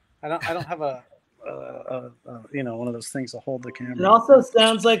 I don't have a you know, one of those things to hold the camera. It also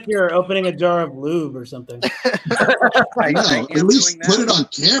sounds like you're opening a jar of lube or something. I know. At least put it on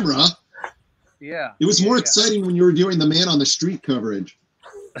camera. Yeah. It was more exciting when you were doing the man on the street coverage.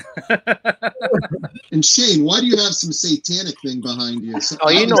 And Shane, why do you have some satanic thing behind you? Oh,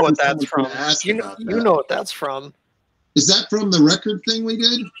 you know what that's from. You know what that's from. Is that from the record thing we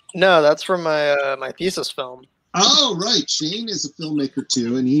did? No, that's from my my thesis film. Oh, right. Shane is a filmmaker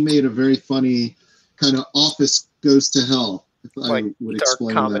too, and he made a very funny kind of Office Goes to Hell. If Like I would dark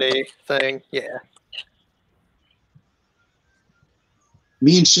explain comedy that. thing. Yeah.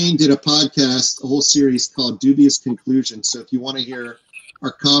 Me and Shane did a podcast, a whole series called Dubious Conclusions. So if you want to hear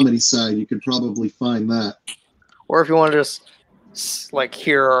our comedy side, you could probably find that. Or if you want to just like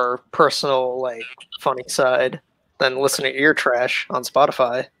hear our personal like funny side, then listen to Ear Trash on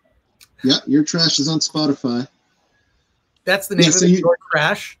Spotify. Yeah, Your Trash is on Spotify. That's the name of the Your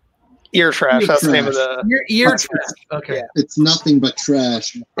Trash? Ear Trash, Ear that's the name of Trash. the... Ear Trash, okay. Yeah. It's nothing but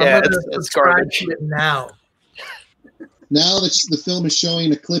trash. Yeah, I'm it's garbage. to it now. Now that the film is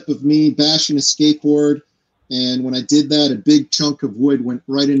showing a clip of me bashing a skateboard, and when I did that, a big chunk of wood went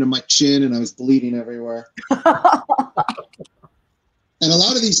right into my chin, and I was bleeding everywhere. And a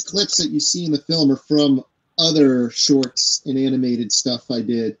lot of these clips that you see in the film are from other shorts and animated stuff I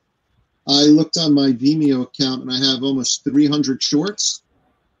did. I looked on my Vimeo account, and I have almost 300 shorts.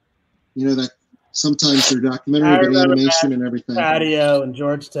 You know, that sometimes they're documentary, but animation and everything. Patio in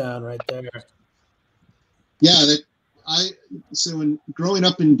Georgetown right there. Yeah, so when growing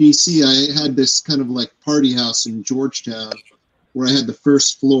up in DC, I had this kind of like party house in Georgetown where I had the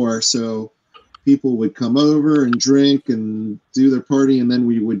first floor. So people would come over and drink and do their party, and then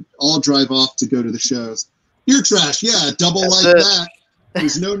we would all drive off to go to the shows. Ear Trash, yeah, double That's like it. that.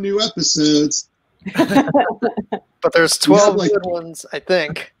 There's no new episodes. But there's 12 good ones, I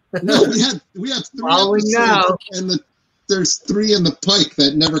think. No, we had 3 Following episodes, now. and there's 3 in the pike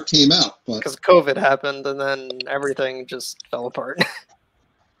that never came out. But Because COVID happened and then everything just fell apart.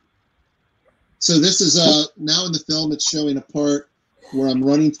 so this is now in the film. It's showing a part where I'm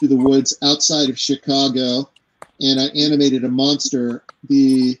running through the woods outside of Chicago, and I animated a monster.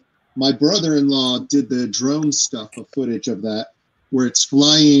 My brother-in-law did the drone stuff, of footage of that, where it's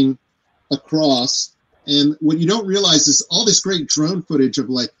flying across. And what you don't realize is all this great drone footage of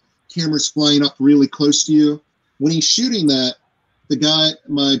like cameras flying up really close to you. When he's shooting that, the guy,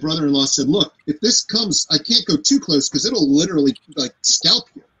 my brother-in-law, said, "Look, if this comes, I can't go too close because it'll literally like scalp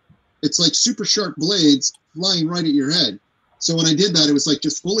you. It's like super sharp blades flying right at your head." So when I did that, it was like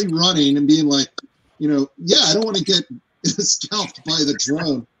just fully running and being like, you know, yeah, I don't want to get scalped by the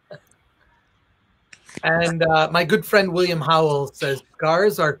drone. And my good friend William Howell says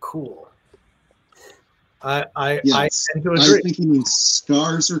scars are cool. I tend to agree. I think he means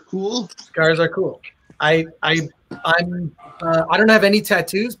scars are cool. Scars are cool. I don't have any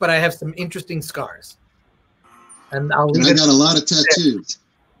tattoos, but I have some interesting scars. And I'll leave I got a lot of tattoos.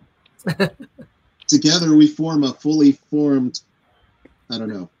 Together we form a fully formed, I don't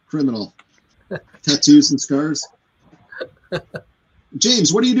know, criminal. Tattoos and scars.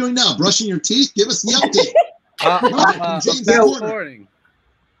 James, what are you doing now? Brushing your teeth? Give us the update. James, recording.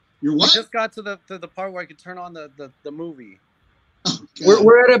 You're what? I just got to the part where I could turn on the movie. Oh,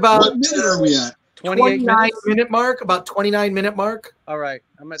 we're at about what minute are we at? 29-minute mark. About 29-minute mark. All right,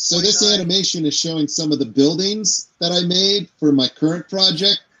 I'm at. So this animation is showing some of the buildings that I made for my current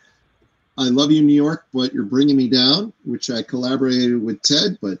project. I love you, New York, but you're bringing me down, which I collaborated with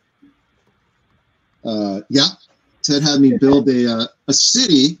Ted. But yeah, Ted had me build a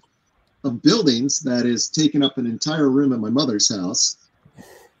city of buildings that is taking up an entire room at my mother's house.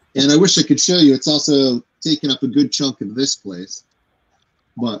 And I wish I could show you. It's also taking up a good chunk of this place.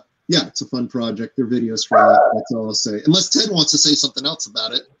 But yeah, it's a fun project. There are videos for that. That's all I'll say. Unless Ted wants to say something else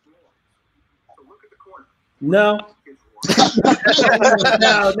about it. No.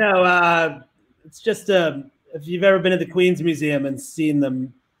 No. It's just if you've ever been to the Queens Museum and seen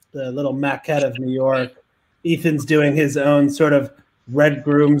the little maquette of New York, Ethan's doing his own sort of Red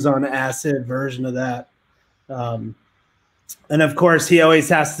Grooms on acid version of that. And of course, he always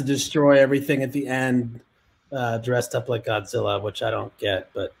has to destroy everything at the end, dressed up like Godzilla, which I don't get,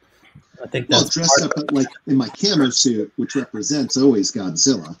 but I think that's dressed up like in my camo suit, which represents always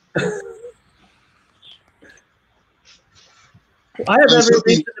Godzilla. I have every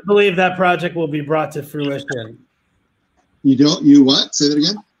reason to believe that project will be brought to fruition. You don't? You what? Say that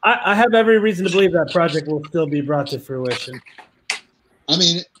again? I have every reason to believe that project will still be brought to fruition. I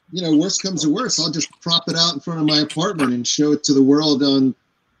mean, you know, worst comes to worst, I'll just prop it out in front of my apartment and show it to the world on,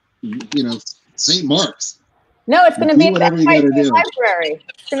 you know, St. Mark's. No, it's going to be at the FIT library.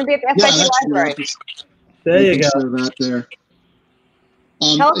 It's going to be at the FIT library. There you go. Show that there.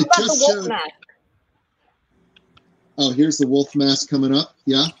 Tell us about the wolf mask. Oh, here's the wolf mask coming up.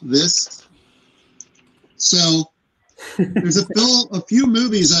 Yeah, this. So there's a few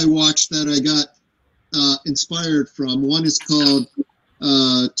movies I watched that I got inspired from. One is called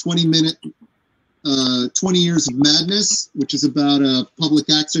 20 Years of Madness, which is about a public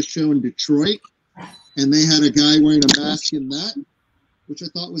access show in Detroit. And they had a guy wearing a mask in that, which I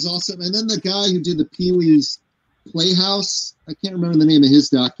thought was awesome. And then the guy who did the Pee-wee's Playhouse, I can't remember the name of his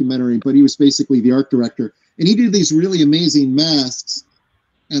documentary, but he was basically the art director. And he did these really amazing masks.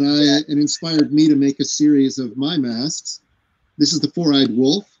 And it inspired me to make a series of my masks. This is the Four-Eyed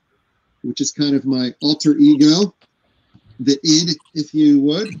Wolf, which is kind of my alter ego, the id, if you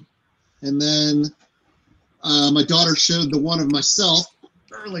would. And then my daughter showed the one of myself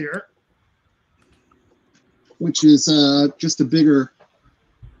earlier, which is just a bigger.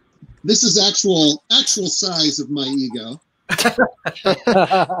 This is actual size of my ego.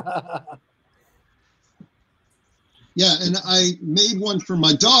 Yeah, and I made one for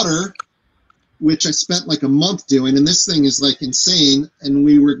my daughter, which I spent like a month doing, and this thing is like insane. And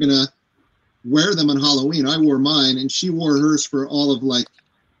we were gonna wear them on Halloween. I wore mine, and she wore hers for all of like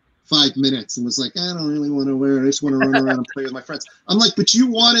 5 minutes, and was like, I don't really want to wear it. I just want to run around and play with my friends. I'm like, but you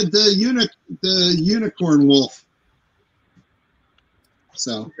wanted the unicorn wolf.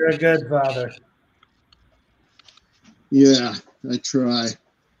 So you're a good father. Yeah, I try.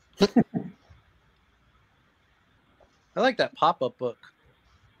 I like that pop-up book.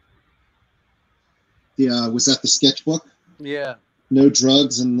 Yeah, was that the sketchbook? Yeah. No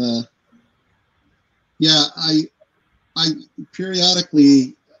drugs and the. Yeah, I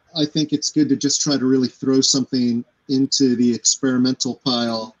periodically I think it's good to just try to really throw something into the experimental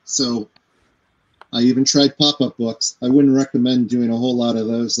pile. So I even tried pop-up books. I wouldn't recommend doing a whole lot of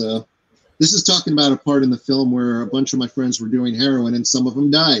those though. This is talking about a part in the film where a bunch of my friends were doing heroin and some of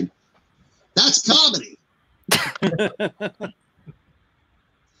them died. That's comedy.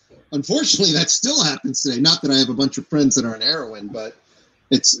 Unfortunately, that still happens today. Not that I have a bunch of friends that are on heroin, but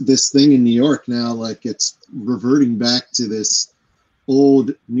it's this thing in New York now, like it's reverting back to this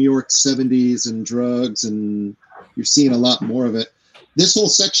old New York 70s and drugs, and you're seeing a lot more of it. This whole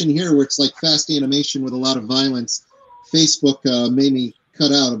section here where it's like fast animation with a lot of violence, Facebook made me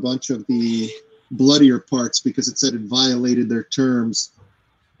cut out a bunch of the bloodier parts because it said it violated their terms.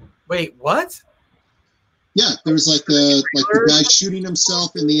 Wait, what? Yeah, there was like the guy shooting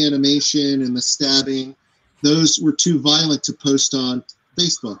himself in the animation and the stabbing. Those were too violent to post on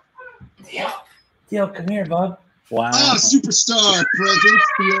Facebook. Theo, come here, bud. Wow. Ah, superstar presence.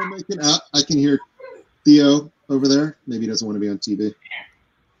 Theo making up. I can hear Theo over there. Maybe he doesn't want to be on TV.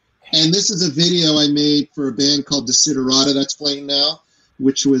 And this is a video I made for a band called Desiderata that's playing now,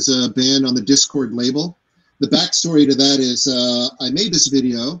 which was a band on the Discord label. The backstory to that is I made this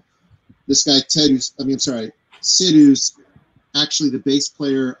video. This guy, Sid, who's actually the bass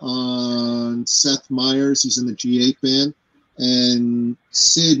player on Seth Meyers. He's in the G8 band. And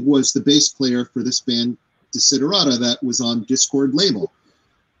Sid was the bass player for this band, Desiderata, that was on Discord label.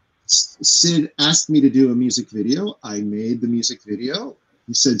 Sid asked me to do a music video. I made the music video.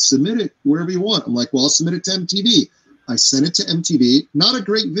 He said, submit it wherever you want. I'm like, well, I'll submit it to MTV. I sent it to MTV. Not a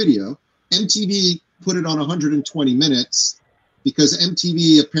great video. MTV put it on 120 minutes. Because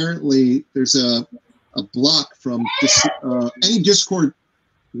MTV, apparently, there's a block from any Discord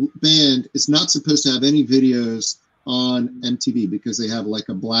band is not supposed to have any videos on MTV because they have like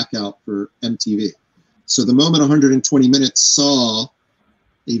a blackout for MTV. So the moment 120 Minutes saw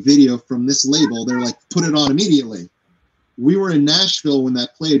a video from this label, they're like, put it on immediately. We were in Nashville when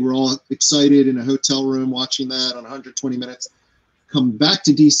that played. We're all excited in a hotel room watching that on 120 Minutes. Come back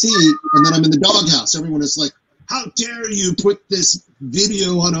to DC, and then I'm in the doghouse. Everyone is like, how dare you put this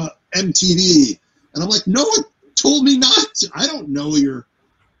video on a MTV? And I'm like, no one told me not to. I don't know your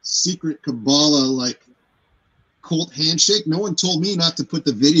secret Kabbalah, like, cult handshake. No one told me not to put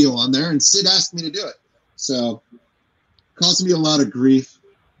the video on there, and Sid asked me to do it. So, caused me a lot of grief.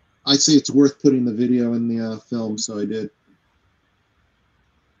 I say it's worth putting the video in the film, so I did.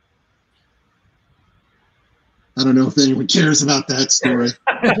 I don't know if anyone cares about that story.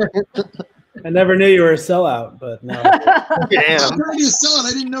 I never knew you were a sellout, but no. I'm already a sellout.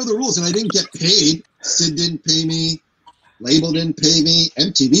 I didn't know the rules, and I didn't get paid. Sid didn't pay me. Label didn't pay me.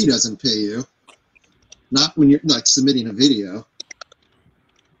 MTV doesn't pay you. Not when you're like submitting a video.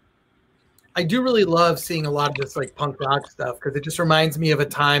 I do really love seeing a lot of this like punk rock stuff because it just reminds me of a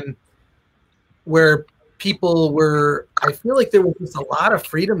time where people were, I feel like there was just a lot of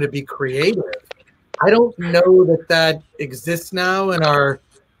freedom to be creative. I don't know that that exists now in our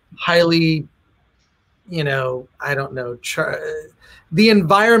highly, you know, I don't know. The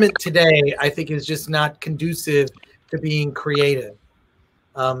environment today, I think, is just not conducive to being creative.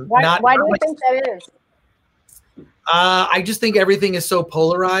 Why do you think that is? I just think everything is so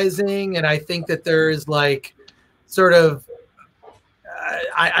polarizing, and I think that there is like sort of,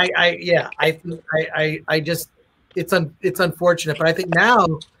 I just, it's unfortunate, but I think now,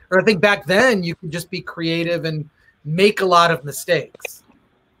 or I think back then, you could just be creative and make a lot of mistakes.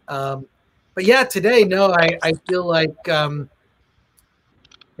 But yeah, today, no, I feel like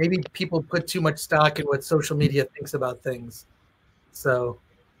maybe people put too much stock in what social media thinks about things. So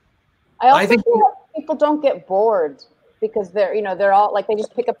I also think people don't get bored because they're all like, they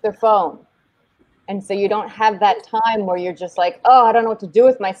just pick up their phone. And so you don't have that time where you're just like, oh, I don't know what to do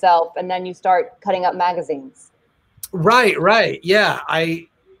with myself. And then you start cutting up magazines. Right. Yeah. I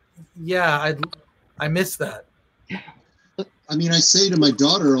miss that. I mean, I say to my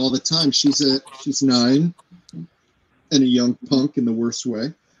daughter all the time, she's 9 and a young punk in the worst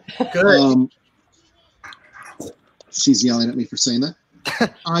way. Good. She's yelling at me for saying that.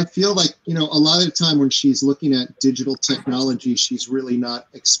 I feel like, a lot of the time when she's looking at digital technology, she's really not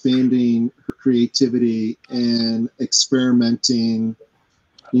expanding her creativity and experimenting,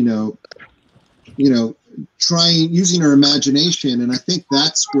 trying, using her imagination. And I think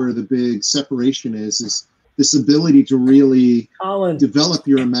that's where the big separation is this ability to really develop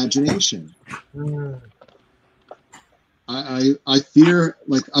your imagination. I fear,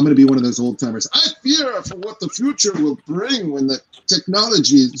 like, I'm going to be one of those old timers. I fear for what the future will bring when the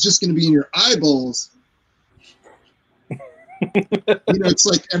technology is just going to be in your eyeballs. It's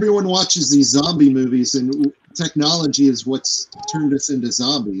like everyone watches these zombie movies, and technology is what's turned us into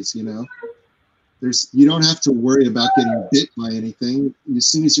zombies. You don't have to worry about getting bit by anything. As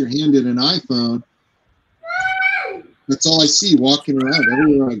soon as you're handed an iPhone, that's all I see walking around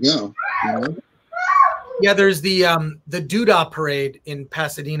everywhere I go. Yeah, there's the Doodah parade in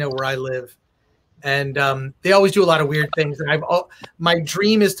Pasadena where I live, and they always do a lot of weird things. And my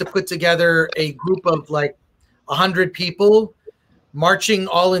dream is to put together a group of like 100 people marching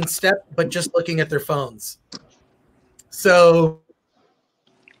all in step, but just looking at their phones. So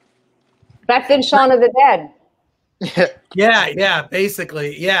that's in Shaun of the Dead. Yeah,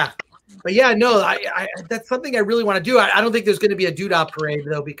 basically, yeah. But yeah, no, I that's something I really want to do. I don't think there's going to be a Doodah parade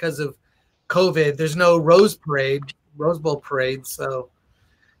though because of COVID. There's no Rose Bowl parade. So,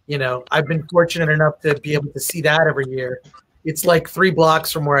 I've been fortunate enough to be able to see that every year. It's like 3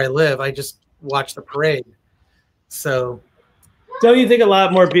 blocks from where I live. I just watch the parade. So, don't you think a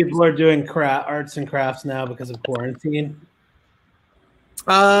lot more people are doing arts and crafts now because of quarantine?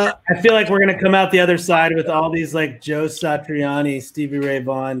 I feel like we're going to come out the other side with all these like Joe Satriani, Stevie Ray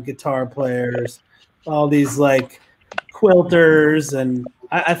Vaughan guitar players, all these like quilters, and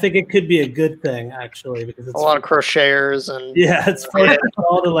I think it could be a good thing actually because it's a lot of crocheters and it's for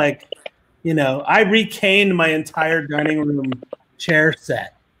all the like, I recaned my entire dining room chair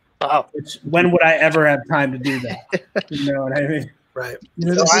set. Wow. Which when would I ever have time to do that? You know what I mean? Right.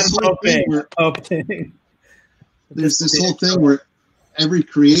 So I'm hoping. There's this whole thing where every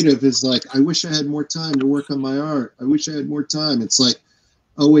creative is like, I wish I had more time to work on my art. I wish I had more time. It's like,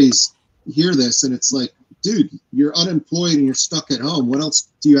 always hear this, and it's like, dude, you're unemployed and you're stuck at home. What else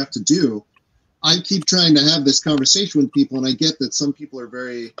do you have to do? I keep trying to have this conversation with people, and I get that some people are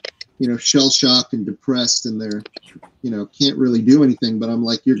very, shell-shocked and depressed, and they're, can't really do anything. But I'm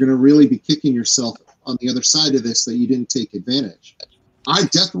like, you're going to really be kicking yourself on the other side of this that you didn't take advantage. I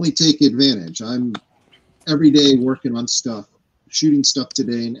definitely take advantage. I'm every day working on stuff, shooting stuff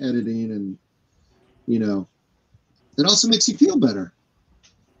today and editing, and, it also makes you feel better.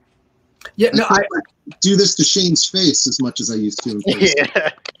 Yeah, no, I do this to Shane's face as much as I used to.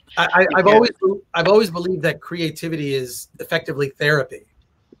 Yeah, I've always believed that creativity is effectively therapy.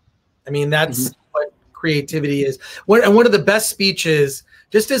 I mean, that's what creativity is. And one of the best speeches,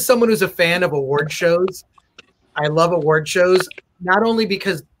 just as someone who's a fan of award shows, I love award shows, not only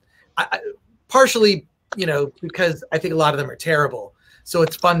because, partially, because I think a lot of them are terrible, so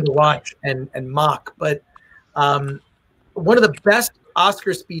it's fun to watch and mock. But one of the best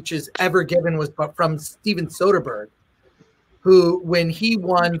Oscar speeches ever given was from Steven Soderbergh, who, when he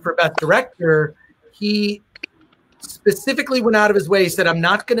won for Best Director, he specifically went out of his way. He said, I'm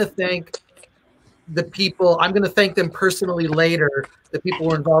not going to thank the people. I'm going to thank them personally later, the people who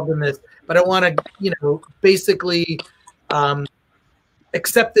were involved in this. But I want to, basically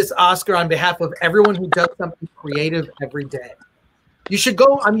accept this Oscar on behalf of everyone who does something creative every day. You should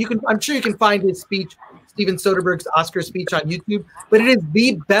go. I'm sure you can find his speech, Steven Soderbergh's Oscar speech, on YouTube. But it is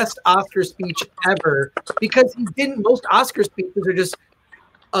the best Oscar speech ever, because he didn't. Most Oscar speeches are just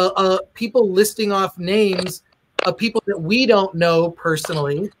people listing off names of people that we don't know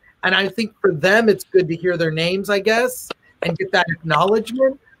personally. And I think for them, it's good to hear their names, I guess, and get that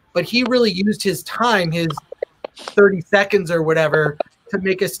acknowledgement. But he really used his time, his 30 seconds or whatever, to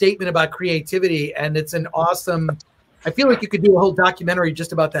make a statement about creativity. And it's an awesome, I feel like you could do a whole documentary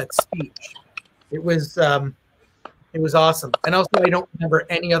just about that speech. It was awesome. And also, I don't remember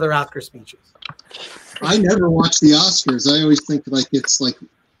any other Oscar speeches. I never watch the Oscars. I always think like it's like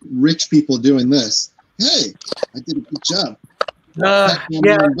rich people doing this. Hey, I did a good job. Yeah.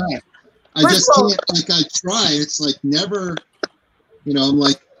 I just can't, like, I try. It's like never, I'm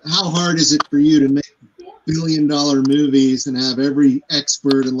like, how hard is it for you to make billion-dollar movies and have every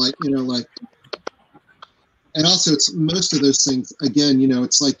expert and and also it's most of those things, again,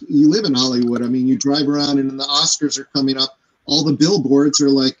 it's like you live in Hollywood. I mean, you drive around and the Oscars are coming up. All the billboards are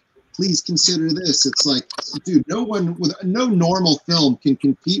like, please consider this. It's like, dude, no normal film can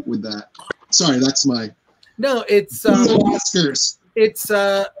compete with that. Sorry, that's my... No, it's Oscars. It's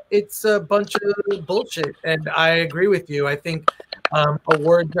a bunch of bullshit, and I agree with you. I think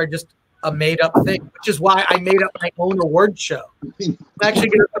awards are just a made-up thing, which is why I made up my own award show. I'm actually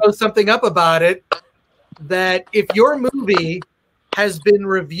going to throw something up about it, that if your movie has been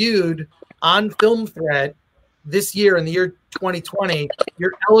reviewed on Film Thread this year, in the year 2020,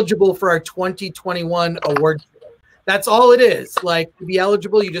 you're eligible for our 2021 award show. That's all it is. Like, to be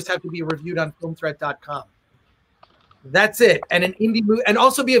eligible, you just have to be reviewed on filmthread.com. That's it. And an indie movie, and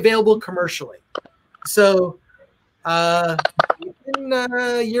also be available commercially. So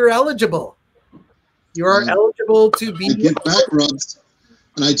you're eligible. You are eligible to be. I get back rubs.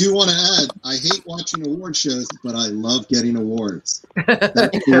 And I do want to add, I hate watching award shows, but I love getting awards. That's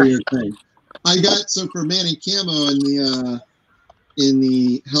a weird thing. So for Man in Camo in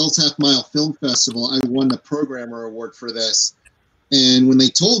the Hell's Half Mile Film Festival, I won the Programmer Award for this. And when they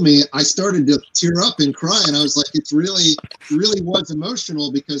told me, I started to tear up and cry. And I was like, it really was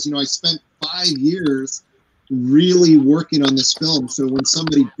emotional because, I spent 5 years really working on this film. So when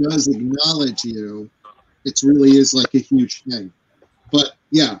somebody does acknowledge you, it really is like a huge thing. But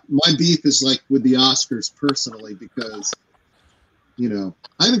yeah, my beef is like with the Oscars personally, because,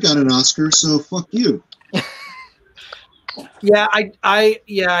 I haven't got an Oscar, so fuck you. Yeah, I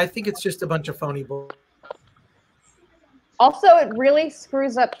think it's just a bunch of phony bull. Also, it really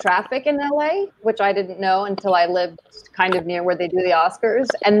screws up traffic in LA, which I didn't know until I lived kind of near where they do the Oscars.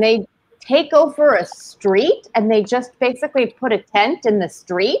 And they take over a street and they just basically put a tent in the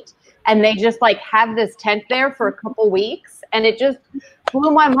street, and they just like have this tent there for a couple weeks. And it just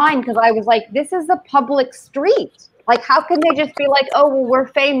blew my mind, because I was like, this is a public street. Like, how can they just be like, oh, well, we're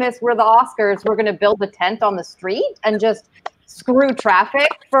famous, we're the Oscars, we're going to build a tent on the street and just screw traffic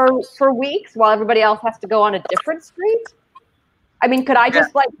for weeks while everybody else has to go on a different street? I mean, could I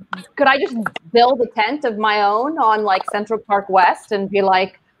just build a tent of my own on like Central Park West and be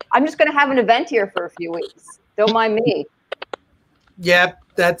like, I'm just going to have an event here for a few weeks. Don't mind me. Yeah,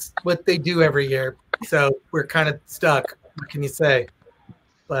 that's what they do every year. So we're kind of stuck. What can you say?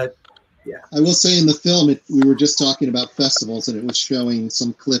 But yeah. I will say in the film, we were just talking about festivals, and it was showing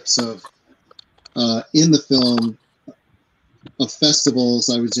some clips of, in the film, of festivals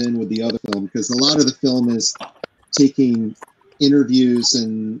I was in with the other film, because a lot of the film is taking interviews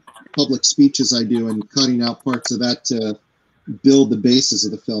and public speeches I do and cutting out parts of that to build the basis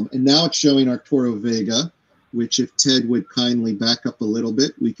of the film. And now it's showing Arturo Vega, which if Ted would kindly back up a little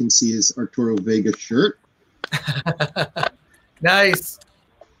bit, we can see his Arturo Vega shirt. Nice.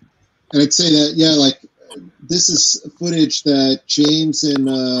 And I'd say that, yeah, like this is footage that James and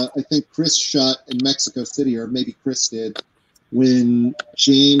I think Chris shot in Mexico City, or maybe Chris did, when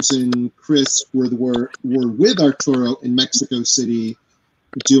James and Chris were with Arturo in Mexico City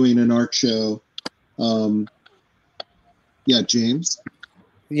doing an art show. Yeah, James.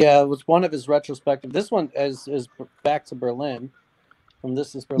 Yeah, it was one of his retrospective. This one is back to Berlin. From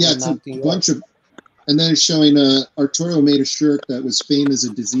This Is Berlin. Yeah, it's a bunch of, and then it's showing Arturo made a shirt that was Fame is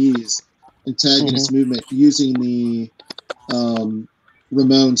a Disease and tagging his movement using the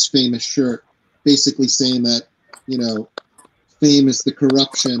Ramones famous shirt, basically saying that, fame is the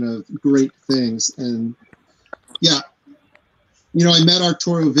corruption of great things. And yeah, I met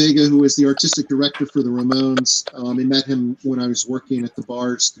Arturo Vega, who was the artistic director for the Ramones. I met him when I was working at the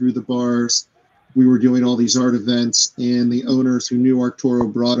bars, through the bars. We were doing all these art events, and the owners who knew Arturo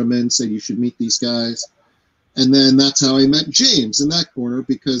brought him in, said, you should meet these guys. And then that's how I met James in that corner,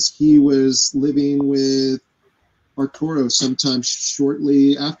 because he was living with Arturo sometime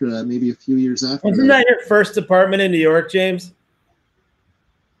shortly after that, maybe a few years after. Wasn't that your first apartment in New York, James?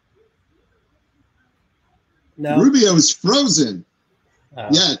 No. Rubio is frozen. Oh.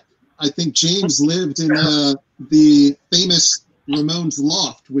 Yeah, I think James lived in the famous Ramones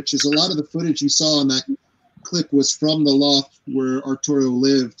loft, which is a lot of the footage you saw in that clip was from the loft where Arturo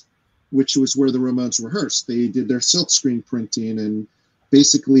lived, which was where the Ramones rehearsed. They did their silkscreen printing and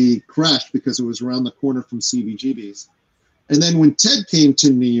basically crashed because it was around the corner from CBGB's. And then when Ted came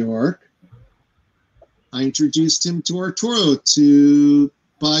to New York, I introduced him to Arturo to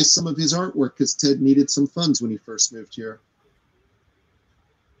buy some of his artwork because Ted needed some funds when he first moved here.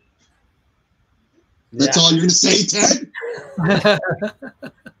 That's all you're going to say, Ted?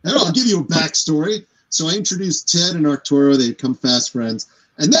 No, I'll give you a backstory. So I introduced Ted and Arturo. They become fast friends.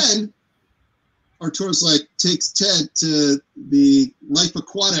 And then Arturo's like, takes Ted to the Life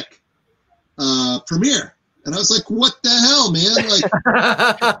Aquatic premiere. And I was like, what the hell, man? Like,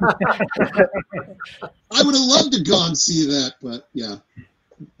 I would have loved to go and see that, but yeah,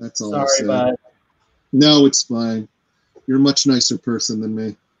 that's all. Sorry about it. No, it's fine. You're a much nicer person than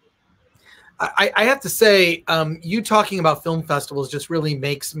me. I have to say, you talking about film festivals just really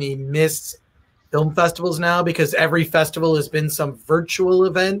makes me miss film festivals now, because every festival has been some virtual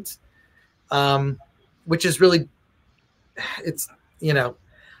event, which is really, it's,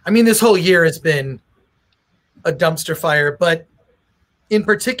 I mean, this whole year has been a dumpster fire, but in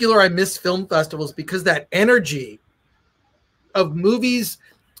particular, I miss film festivals because that energy of movies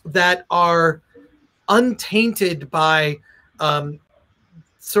that are untainted by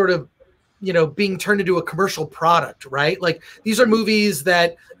sort of, being turned into a commercial product, right? Like, these are movies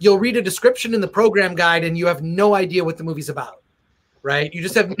that you'll read a description in the program guide and you have no idea what the movie's about, right? You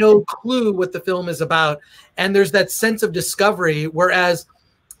just have no clue what the film is about. And there's that sense of discovery, whereas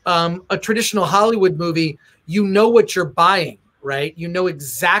a traditional Hollywood movie, you know what you're buying, right? You know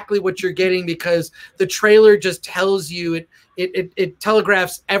exactly what you're getting because the trailer just tells you, it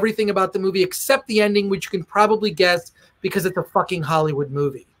telegraphs everything about the movie except the ending, which you can probably guess because it's a fucking Hollywood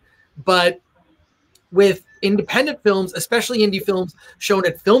movie. But with independent films, especially indie films shown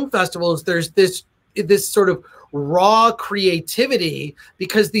at film festivals, there's this sort of raw creativity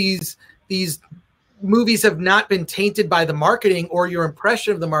because these movies have not been tainted by the marketing or your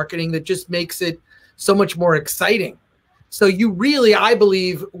impression of the marketing that just makes it so much more exciting. So you really, I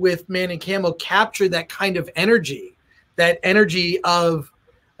believe, with Man in Camo, captured that kind of energy, of,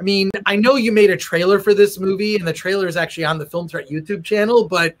 I mean, I know you made a trailer for this movie and the trailer is actually on the Film Threat YouTube channel,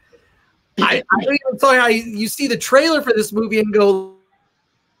 but I don't even saw how you see the trailer for this movie and go,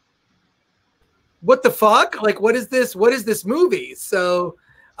 what the fuck? Like, what is this? What is this movie? So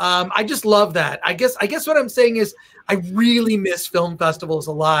I just love that. I guess what I'm saying is I really miss film festivals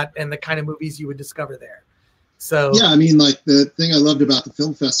a lot and the kind of movies you would discover there. So yeah, I mean, like, the thing I loved about the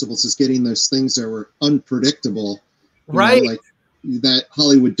film festivals is getting those things that were unpredictable, right? Like that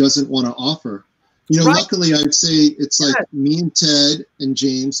Hollywood doesn't want to offer. Right. Luckily, I would say it's like me and Ted and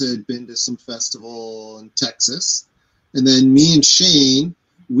James had been to some festival in Texas. And then me and Shane,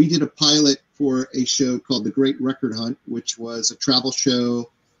 we did a pilot for a show called The Great Record Hunt, which was a travel show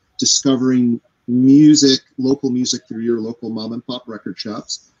discovering local music through your local mom and pop record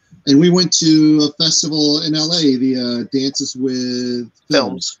shops. And we went to a festival in LA, the Dances with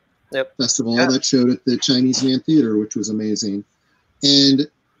Films festival that showed at the Chinese Man Theater, which was amazing. And,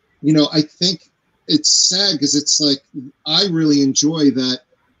 I think it's sad because it's like, I really enjoy that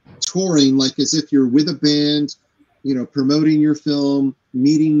touring, like as if you're with a band, promoting your film,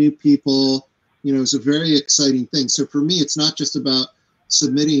 meeting new people, it's a very exciting thing. So for me, it's not just about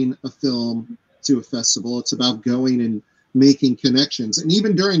submitting a film to a festival. It's about going and making connections. And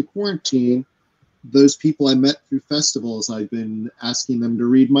even during quarantine, those people I met through festivals, I've been asking them to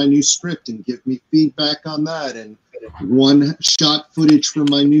read my new script and give me feedback on that. And one shot footage from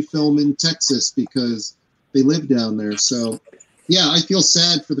my new film in Texas because they live down there. So yeah, I feel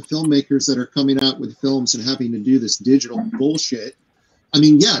sad for the filmmakers that are coming out with films and having to do this digital bullshit. I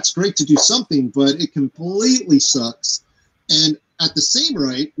mean, yeah, it's great to do something, but it completely sucks. And at the same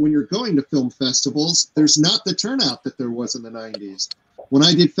rate, when you're going to film festivals, there's not the turnout that there was in the 90s. When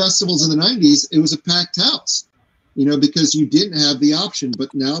I did festivals in the 90s, it was a packed house. you know, because you didn't have the option.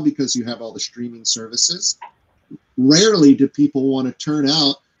 But now, because you have all the streaming services, rarely do people want to turn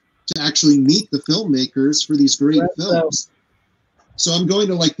out to actually meet the filmmakers for these great films. So I'm going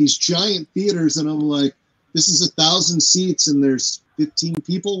to like these giant theaters and I'm like, this is 1,000 seats and there's 15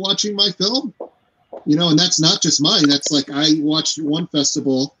 people watching my film, you know, and that's not just mine. That's like, I watched at one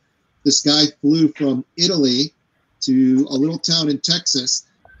festival, this guy flew from Italy to a little town in Texas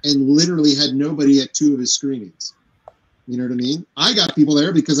and literally had nobody at 2 of his screenings. You know what I mean? I got people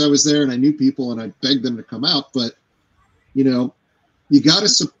there because I was there and I knew people and I begged them to come out. But, you know, you got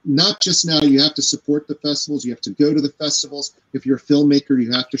to, not just now, you have to support the festivals. You have to go to the festivals. If you're a filmmaker,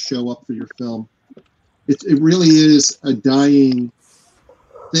 you have to show up for your film. It really is a dying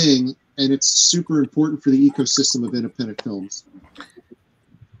thing, and it's super important for the ecosystem of independent films.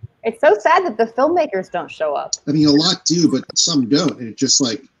 It's so sad that the filmmakers don't show up. I mean, a lot do, but some don't, and it just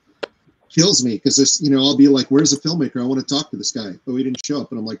like kills me because this, you know, I'll be like, "Where's the filmmaker? I want to talk to this guy." Oh, he didn't show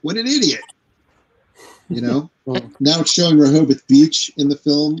up, and I'm like, "What an idiot!" You know. Now it's showing Rehoboth Beach in the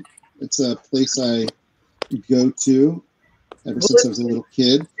film. It's a place I go to ever since I was a little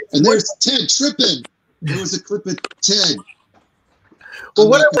kid. And there's Ted tripping. There was a clip of Ted. Well,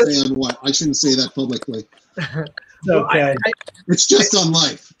 what I shouldn't say that publicly. Okay. It's just on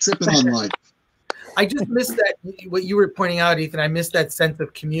life. Tripping on life. I just missed that, what you were pointing out, Ethan. I missed that sense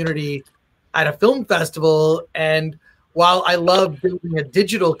of community at a film festival. And while I love building a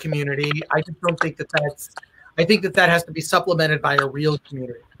digital community, I just don't think that I think that has to be supplemented by a real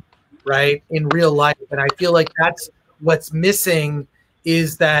community, right? In real life. And I feel like that's what's missing,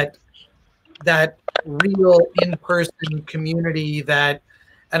 is that real in-person community that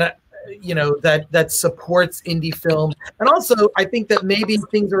supports indie film. And also I think that maybe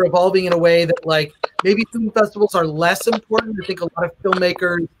things are evolving in a way that like maybe film festivals are less important. I think a lot of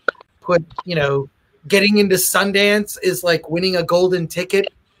filmmakers put, you know, getting into Sundance is like winning a golden ticket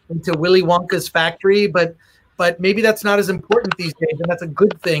into Willy Wonka's factory, but maybe that's not as important these days, and that's a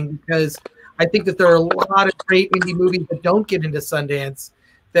good thing, because I think that there are a lot of great indie movies that don't get into Sundance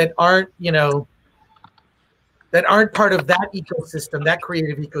that aren't, you know, that aren't part of that ecosystem, that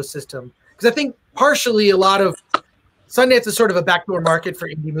creative ecosystem. Because I think partially a lot of Sundance is sort of a backdoor market for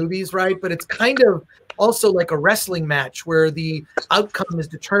indie movies, right? But it's kind of also like a wrestling match where the outcome is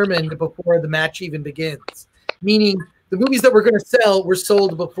determined before the match even begins. Meaning the movies that we're going to sell were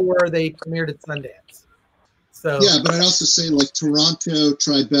sold before they premiered at Sundance. So yeah, but I'd also say like Toronto,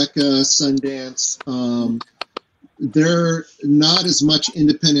 Tribeca, Sundance, they're not as much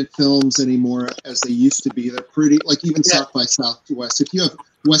independent films anymore as they used to be. They're pretty, like even South by Southwest. If you have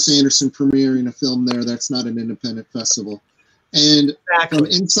Wes Anderson premiering a film there, that's not an independent festival. And from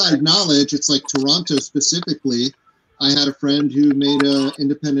inside knowledge, it's like Toronto specifically. I had a friend who made an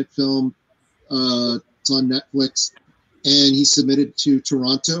independent film. It's on Netflix, and he submitted to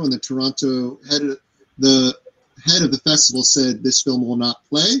Toronto, and the Toronto head of the festival said this film will not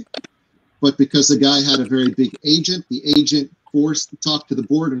play. But because the guy had a very big agent, the agent talked to the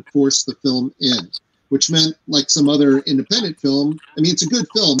board and forced the film in, which meant like some other independent film. I mean, it's a good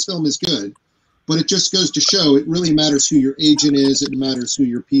film. This film is good, but it just goes to show it really matters who your agent is. It matters who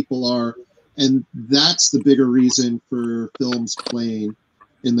your people are. And that's the bigger reason for films playing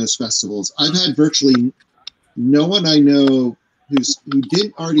in those festivals. I've had virtually no one I know who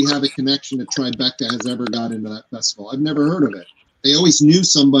didn't already have a connection to Tribeca has ever got into that festival. I've never heard of it. They always knew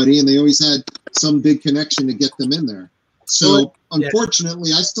somebody, and they always had some big connection to get them in there. So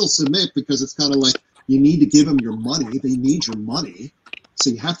unfortunately, I still submit because it's kind of like you need to give them your money. They need your money.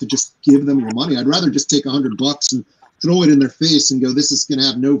 So you have to just give them your money. I'd rather just take $100 and throw it in their face and go, this is going to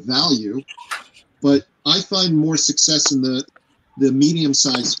have no value. But I find more success in the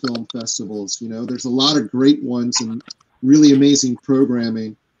medium-sized film festivals. You know, there's a lot of great ones and really amazing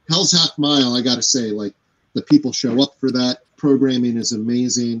programming. Hell's Half Mile, I got to say, like the people show up for that. Programming is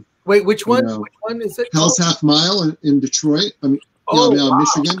amazing. Wait, which one? You know, which one is it? Hell's Half Mile in Detroit. I mean,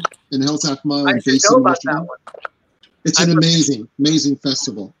 Michigan, and Hell's Half Mile in Basin, Michigan. It's an amazing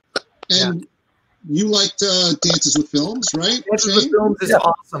festival. And you liked Dances with Films, right? Dances with Films is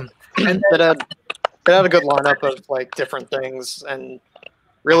awesome. And it had a good lineup of like different things and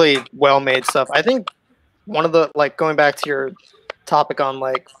really well-made stuff. I think one of the, like, going back to your topic on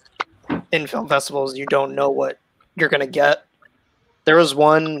like in film festivals, you don't know what you're gonna get. There was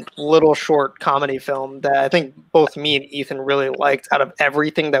one little short comedy film that I think both me and Ethan really liked out of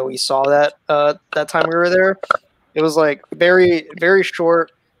everything that we saw that time we were there. It was like very, very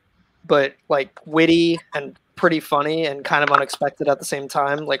short, but like witty and pretty funny and kind of unexpected at the same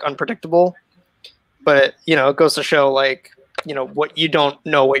time, like unpredictable. But, you know, it goes to show, like, you know, what you don't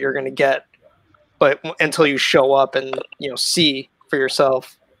know what you're going to get but until you show up and see for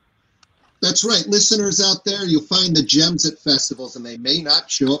yourself. That's right. Listeners out there, you'll find the gems at festivals, and they may not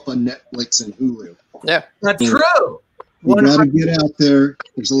show up on Netflix and Hulu. Yeah, that's true. You got to get out there.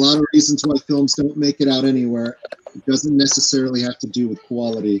 There's a lot of reasons why films don't make it out anywhere. It doesn't necessarily have to do with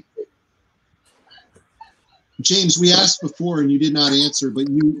quality. James, we asked before and you did not answer, but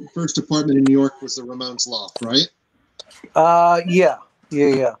your first apartment in New York was the Ramones Loft, right? Yeah.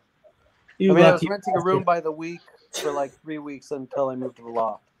 I mean, I was lucky renting a room by the week for like 3 weeks until I moved to the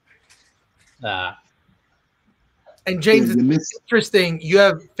loft. And James, it's interesting. You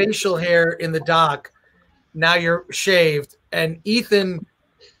have facial hair in the doc. Now you're shaved. And Ethan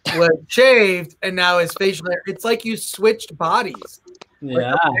was shaved, and now his facial hair. It's like you switched bodies.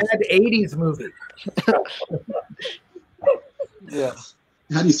 Yeah. Like a bad 80s movie. Yeah.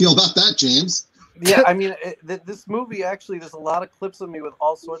 How do you feel about that, James? Yeah, I mean, this movie actually, there's a lot of clips of me with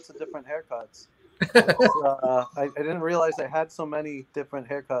all sorts of different haircuts. I didn't realize I had so many different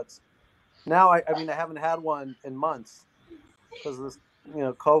haircuts. Now, I mean, I haven't had one in months because of this,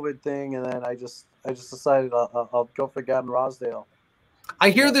 COVID thing, and then I just decided I'll go for Gavin Rosdale.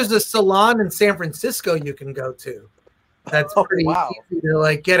 I hear there's a salon in San Francisco you can go to. That's pretty easy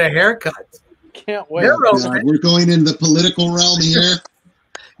to get a haircut. Can't wait. We're going into the political realm here.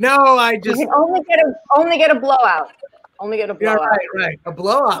 No, I just you can only get a blowout. Only get a blowout. Yeah, right. A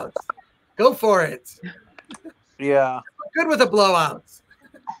blowout. Go for it. Yeah. Good with a blowout.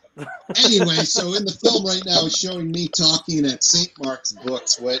 Anyway, so in the film right now is showing me talking at St. Mark's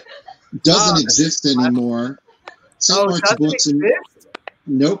Books, what doesn't exist anymore. St. Mark's Books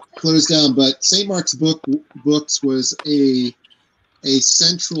nope, closed down. But St. Mark's Books was a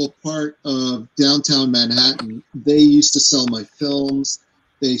central part of downtown Manhattan. They used to sell my films.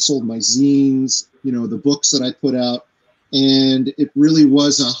 They sold my zines, the books that I put out. And it really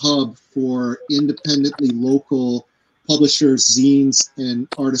was a hub for independently local publishers, zines, and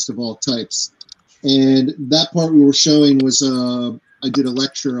artists of all types. And that part we were showing was, I did a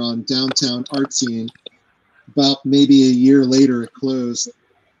lecture on downtown art scene. About maybe a year later, it closed.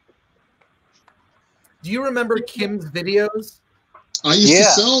 Do you remember Kim's videos? I used to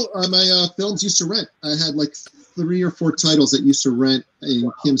sell my films. Used to rent. I had like 3 or 4 titles that used to rent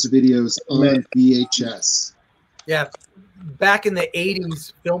in Kim's videos on VHS. Yeah, back in the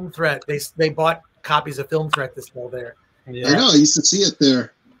 '80s, Film Threat. They bought copies of Film Threat to sell there. Yeah. I know. I used to see it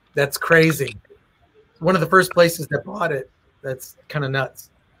there. That's crazy. One of the first places that bought it. That's kind of nuts.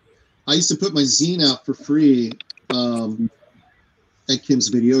 I used to put my zine out for free at Kim's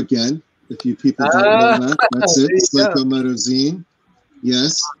Video again. If you people don't know that, that's it. Psycho Moto Zine.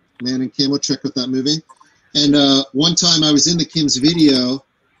 Yes, Man in Camo. Check out that movie. And one time I was in the Kim's Video,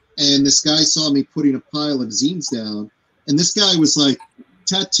 and this guy saw me putting a pile of zines down. And this guy was like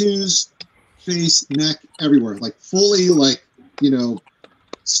tattoos, face, neck, everywhere. Like fully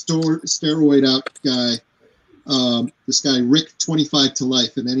steroid out guy. This guy, Rick 25 to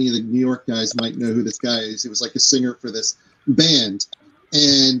Life, and any of the New York guys might know who this guy is. He was like a singer for this band.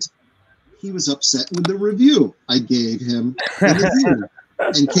 And he was upset with the review I gave him in the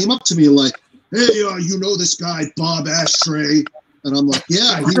zine, and came up to me like, hey, you know this guy, Bob Ashtray? And I'm like,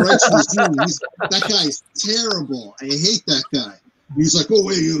 yeah, he writes for the zine. That guy is terrible. I hate that guy. And he's like, oh,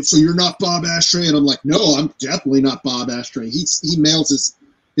 wait, so you're not Bob Ashtray? And I'm like, no, I'm definitely not Bob Ashtray. He mails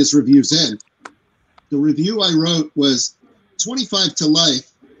his reviews in. The review I wrote was 25 to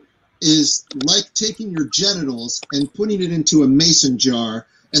Life is like taking your genitals and putting it into a mason jar,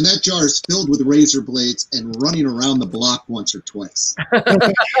 and that jar is filled with razor blades and running around the block once or twice.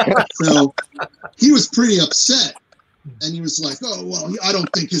 So he was pretty upset, and he was like, oh, well, I don't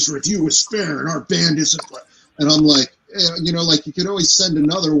think his review is fair, and our band isn't. And I'm like, you could always send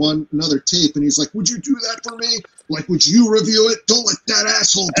another tape. And he's like, would you do that for me? Like, would you review it? Don't let that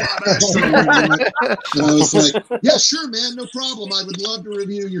asshole Bob Ashtray review it. And I was like, yeah, sure, man, no problem. I would love to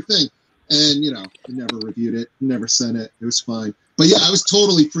review your thing. And, he never reviewed it. He never sent it. It was fine. But yeah, I was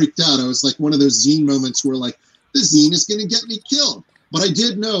totally freaked out. I was like one of those zine moments where like, the zine is going to get me killed. But I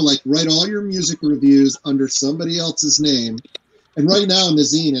did know, write all your music reviews under somebody else's name. And right now in the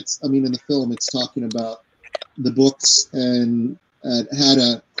zine, in the film, it's talking about the books, and had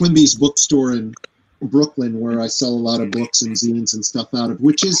a Quimby's bookstore in Brooklyn where I sell a lot of books and zines and stuff out of,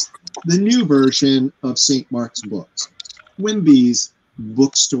 which is the new version of St. Mark's Books. Quimby's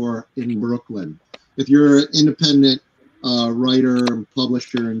bookstore in Brooklyn. If you're an independent writer,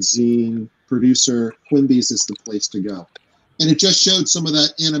 publisher, and zine producer, Quimby's is the place to go. And it just showed some of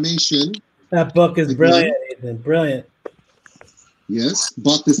that animation. That book is brilliant, Ethan. Brilliant. Yes.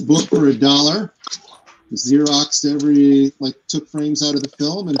 Bought this book for $1. Xeroxed took frames out of the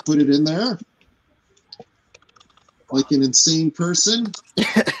film and put it in there. like an insane person.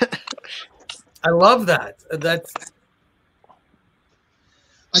 I love that. That's.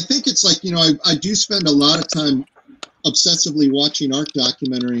 I think it's like, you know, I do spend a lot of time obsessively watching art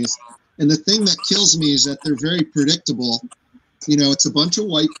documentaries, and the thing that kills me is that they're very predictable. You know, it's a bunch of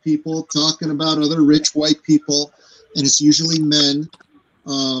white people talking about other rich white people, and it's usually men.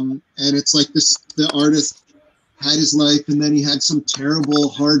 And it's like this: the artist had his life, and then he had some terrible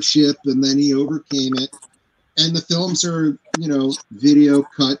hardship, and then he overcame it. And the films are, you know, video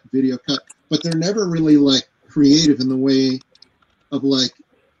cut, but they're never really like creative in the way of like,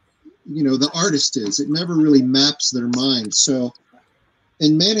 you know, the artist is. It never really maps their mind. So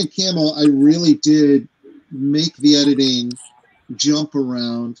in Man in Camo, I really did make the editing jump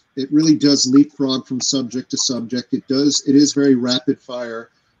around. It really does leapfrog from subject to subject. It is very rapid fire,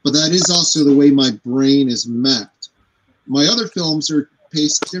 but that is also the way my brain is mapped. My other films are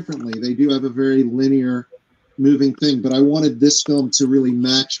paced differently. They do have a very linear moving thing, but I wanted this film to really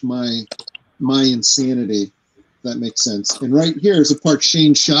match my insanity, if that makes sense. And right here is a part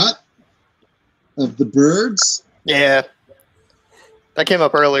Shane shot of the birds. Yeah. That came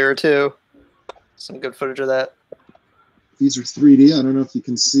up earlier too. Some good footage of that. These are 3D. I don't know if you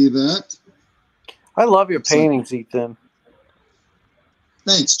can see that. I love your paintings, Ethan.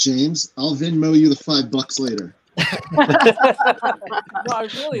 Thanks, James. I'll Venmo you the $5 later. No, I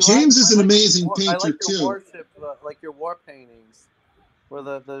really James is an amazing painter, I like your too. Warship, like your war paintings. Where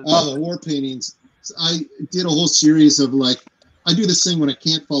the war paintings. I did a whole series of like, I do this thing when I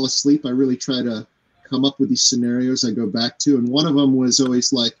can't fall asleep. I really try to come up with these scenarios I go back to. And one of them was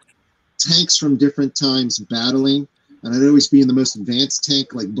always like tanks from different times battling. And I'd always be in the most advanced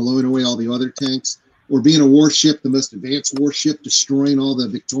tank, like blowing away all the other tanks, or being a warship, the most advanced warship, destroying all the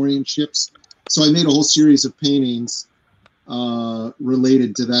Victorian ships. So I made a whole series of paintings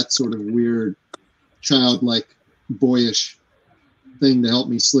related to that sort of weird, childlike, boyish thing to help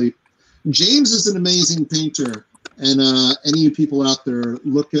me sleep. James is an amazing painter, and any of you people out there,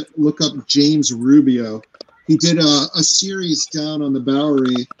 look up James Rubio. He did a series down on the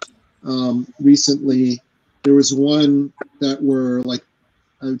Bowery recently. There was one that were like,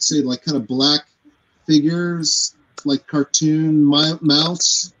 I would say like kind of black figures, like cartoon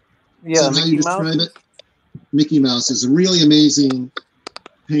mouse. Yeah, Is that how you describe it? Mickey Mouse is a really amazing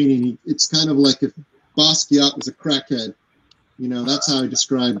painting. It's kind of like if Basquiat was a crackhead. You know, that's how I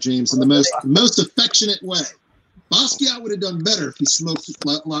describe James in the most affectionate way. Basquiat would have done better if he smoked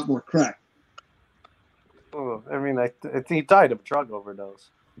a lot more crack. Oh, I mean, I think he died of a drug overdose.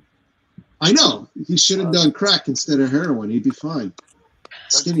 I know. He should have done crack instead of heroin. He'd be fine.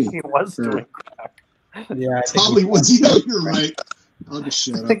 Skinny. He was doing crack. Yeah, Probably was. You know, you're right. I'll just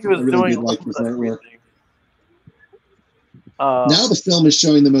shut up. I think he was really doing did like his artwork. Now the film is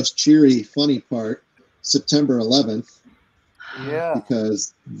showing the most cheery, funny part, September 11th. Yeah.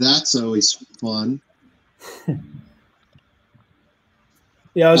 Because that's always fun.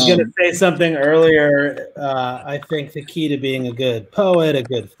 Yeah, I was going to say something earlier. I think the key to being a good poet, a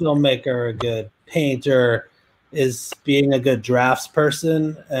good filmmaker, a good painter is being a good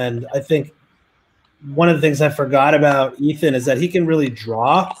draftsperson. And I think one of the things I forgot about Ethan is that he can really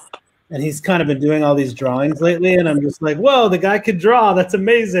draw. And he's kind of been doing all these drawings lately. And I'm just like, whoa, the guy could draw. That's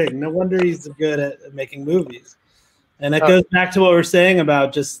amazing. No wonder he's good at making movies. And it goes back to what we're saying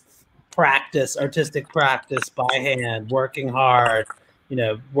about just practice, artistic practice by hand, working hard, you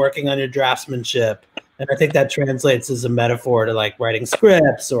know, working on your draftsmanship. And I think that translates as a metaphor to like writing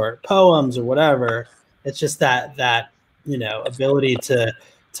scripts or poems or whatever. It's just that you know, ability to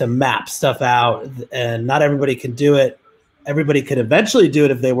map stuff out, and not everybody can do it. Everybody could eventually do it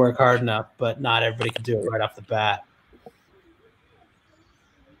if they work hard enough, but not everybody can do it right off the bat.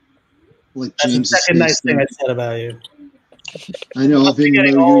 Like That's James the second nice thing I said about you. I know. I'll Venmo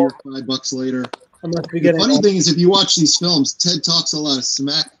you your $5 later. The funny thing is, if you watch these films, Ted talks a lot of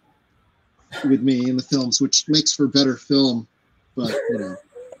smack with me in the films, which makes for better film. But you know,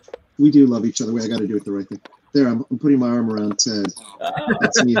 we do love each other. Wait, I got to do it the right thing. There, I'm putting my arm around Ted.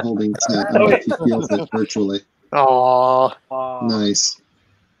 That's me holding Ted. I don't know if he feels it virtually. Aww. Nice.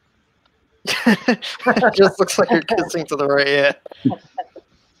 It just looks like you're kissing to the right. Yeah.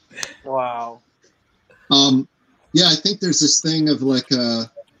 Wow. Yeah, I think there's this thing of like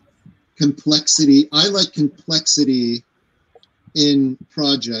complexity. I like complexity in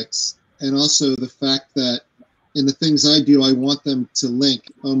projects, and also the fact that in the things I do, I want them to link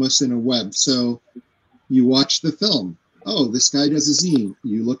almost in a web. So you watch the film. Oh, this guy does a zine.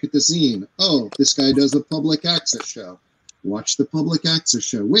 You look at the zine. Oh, this guy does a public access show. Watch the public access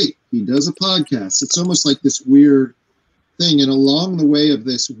show. Wait, he does a podcast. It's almost like this weird thing. And along the way of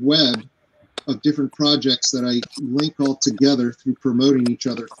this web, of different projects that I link all together through promoting each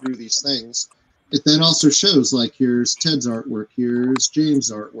other through these things. It then also shows, like, here's Ted's artwork, here's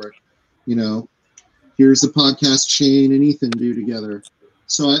James' artwork, you know, here's the podcast Shane and Ethan do together.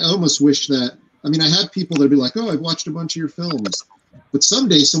 So I almost wish that, I mean, I have people that be like, oh, I've watched a bunch of your films. But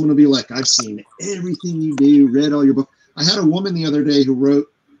someday someone will be like, I've seen everything you do, read all your books. I had a woman the other day who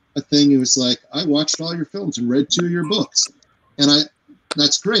wrote a thing. It was like, I watched all your films and read 2 of your books. And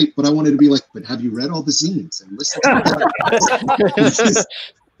that's great, but I wanted to be like, but have you read all the zines and listened to them?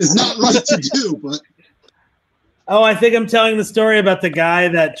 It's not right to do, but. Oh, I think I'm telling the story about the guy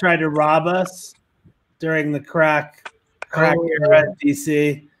that tried to rob us during the crack era at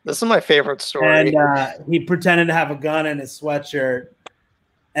DC. This is my favorite story. And he pretended to have a gun in his sweatshirt.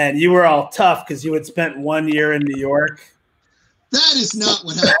 And you were all tough because you had spent 1 year in New York. That is not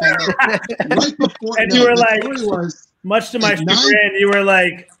what happened. Right before, and you were like, much to my chagrin, you were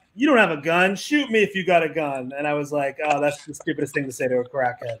like, you don't have a gun. Shoot me if you got a gun. And I was like, oh, that's the stupidest thing to say to a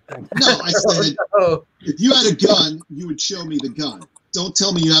crackhead. No, I said, if you had a gun, you would show me the gun. Don't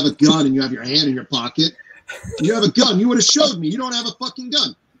tell me you have a gun and you have your hand in your pocket. You have a gun. You would have showed me. You don't have a fucking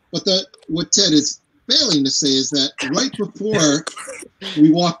gun. But what Ted is failing to say is that right before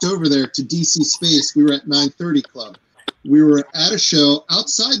we walked over there to DC Space, we were at 930 Club. We were at a show.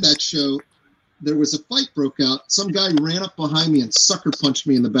 Outside that show, there was a fight broke out. Some guy ran up behind me and sucker punched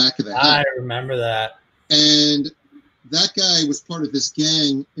me in the back of the head. I remember that. And that guy was part of this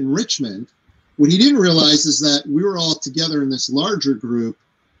gang in Richmond. What he didn't realize is that we were all together in this larger group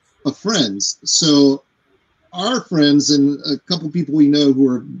of friends. So our friends and a couple people we know who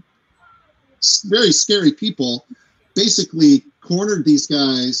are very scary people basically cornered these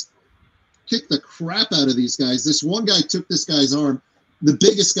guys, kicked the crap out of these guys. This one guy took this guy's arm, the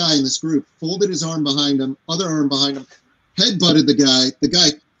biggest guy in this group, folded his arm behind him, other arm behind him, headbutted the guy. The guy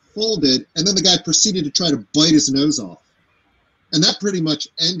folded, and then the guy proceeded to try to bite his nose off. And that pretty much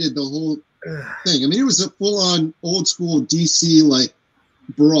ended the whole thing. I mean, it was a full-on old-school DC, like,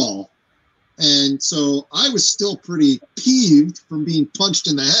 brawl. And so I was still pretty peeved from being punched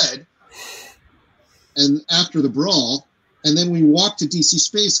in the head and after the brawl. And then we walked to DC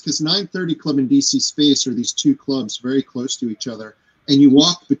Space because 930 Club and DC Space are these 2 clubs very close to each other. And you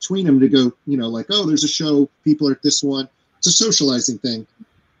walk between them to go, you know, like, oh, there's a show. People are at this one. It's a socializing thing.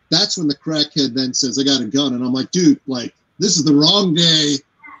 That's when the crackhead then says, I got a gun. And I'm like, dude, like, this is the wrong day,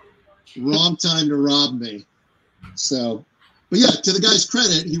 wrong time to rob me. So, but yeah, to the guy's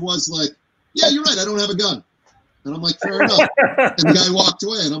credit, he was like, yeah, you're right. I don't have a gun. And I'm like, fair enough. And the guy walked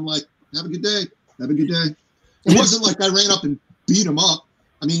away and I'm like, have a good day. Have a good day. It wasn't like I ran up and beat him up.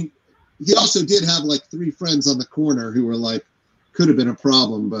 I mean, he also did have like 3 friends on the corner who were like, could have been a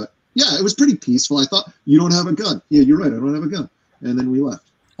problem. But yeah, it was pretty peaceful. I thought, you don't have a gun. Yeah, you're right. I don't have a gun. And then we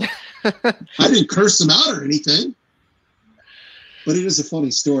left. I didn't curse him out or anything. But it is a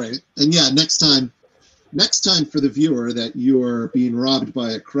funny story. And yeah, next time for the viewer that you're being robbed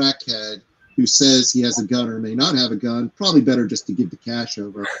by a crackhead who says he has a gun or may not have a gun, probably better just to give the cash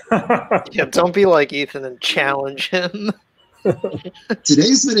over. Yeah, don't be like Ethan and challenge him.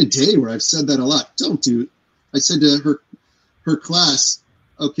 Today's been a day where I've said that a lot. Don't do it. I said to her class,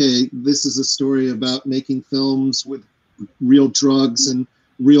 okay, this is a story about making films with real drugs and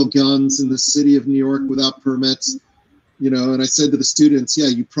real guns in the city of New York without permits. You know, and I said to the students, yeah,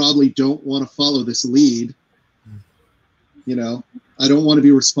 you probably don't want to follow this lead. You know, I don't want to be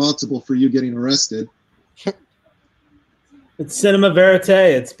responsible for you getting arrested. It's cinema verite.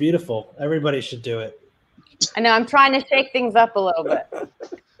 It's beautiful. Everybody should do it. I know. I'm trying to shake things up a little bit.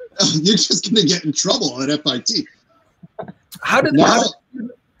 You're just going to get in trouble at FIT.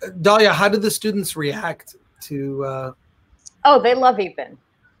 Dahlia, how did the students react to? Oh, they love Ethan.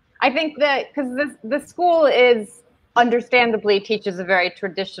 I think that because the school is understandably teaches a very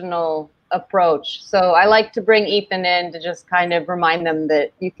traditional approach. So I like to bring Ethan in to just kind of remind them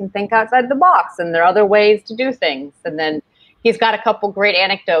that you can think outside the box and there are other ways to do things. And then he's got a couple great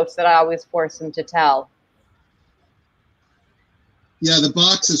anecdotes that I always force him to tell. Yeah, the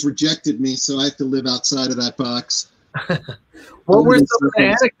box has rejected me, so I have to live outside of that box. What were some of the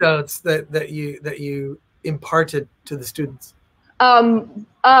anecdotes that you imparted to the students?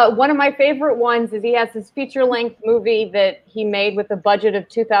 One of my favorite ones is he has this feature-length movie that he made with a budget of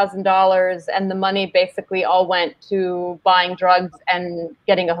 $2,000, and the money basically all went to buying drugs and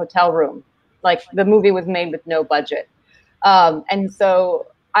getting a hotel room. Like, the movie was made with no budget. And so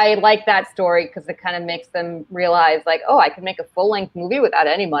I like that story because it kind of makes them realize, like, oh, I can make a full-length movie without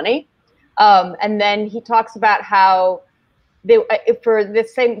any money. And then he talks about how they for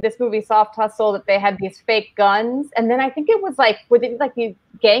this movie Soft Hustle that they had these fake guns, and then I think it was like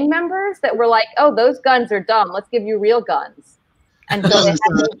gang members that were like, "Oh, those guns are dumb. Let's give you real guns." And so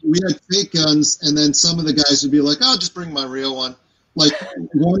we had fake guns, and then some of the guys would be like, "I'll just bring my real one." Like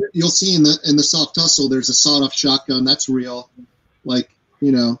one, you'll see in the soft tussle, there's a sawed-off shotgun that's real. Like,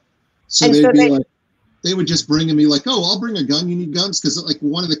 you know, so they would just bring and be like, "Oh, I'll bring a gun. You need guns?" Because like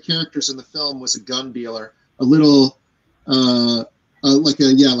one of the characters in the film was a gun dealer, a little, like a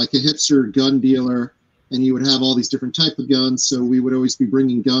hipster gun dealer, and he would have all these different type of guns. So we would always be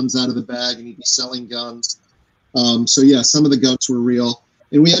bringing guns out of the bag, and he'd be selling guns. So yeah, some of the guns were real,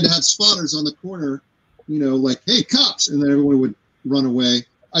 and we had to have spotters on the corner, you know, like, "Hey, cops!" and then everyone would run away.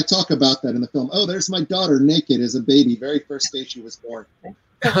 I talk about that in the film. Oh, there's my daughter naked as a baby, very first day she was born.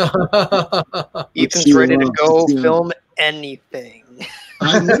 Ethan's ready to go film anything.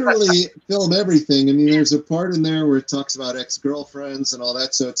 I literally film everything. I mean, there's a part in there where it talks about ex-girlfriends and all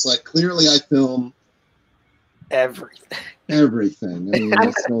that. So it's like, clearly I film everything. Everything. I mean,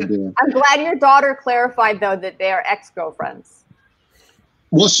 I still do. I'm glad your daughter clarified, though, that they are ex-girlfriends.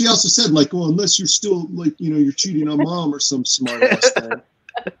 Well, she also said, like, well, unless you're still, like, you know, you're cheating on mom or some smart ass thing.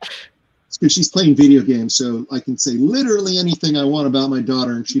 It's because she's playing video games, so I can say literally anything I want about my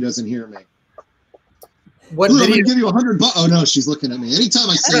daughter, and she doesn't hear me. What Ooh, I'm video? gonna give you $100. Oh no, she's looking at me. Anytime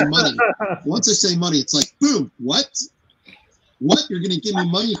I say money, once I say money, it's like, boom. What? What? You're gonna give me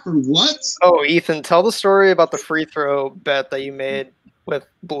money for what? Oh, Ethan, tell the story about the free throw bet that you made with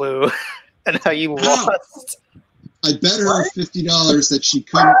Blue and how you lost. I bet her $50 that she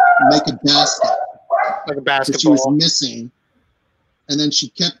couldn't make a basket. Like a that she basketball. was missing. And then she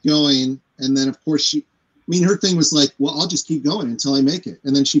kept going. And then, of course, her thing was like, well, I'll just keep going until I make it.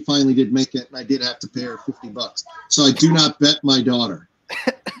 And then she finally did make it. And I did have to pay her $50. So I do not bet my daughter.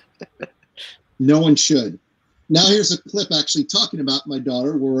 No one should. Now here's a clip actually talking about my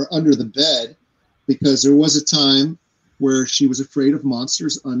daughter where we're under the bed because there was a time where she was afraid of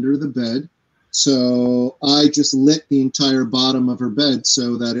monsters under the bed. So I just lit the entire bottom of her bed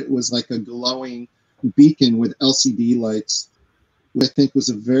so that it was like a glowing beacon with LCD lights, which I think was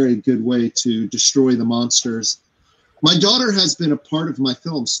a very good way to destroy the monsters. My daughter has been a part of my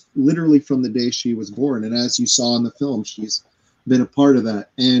films literally from the day she was born. And as you saw in the film, she's been a part of that.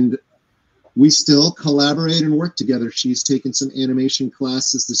 And we still collaborate and work together. She's taken some animation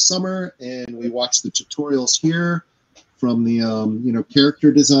classes this summer, and we watch the tutorials here from the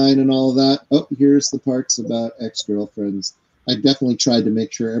character design and all of that. Oh, here's the parts about ex-girlfriends. I definitely tried to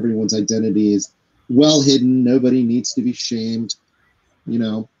make sure everyone's identity is well hidden. Nobody needs to be shamed. You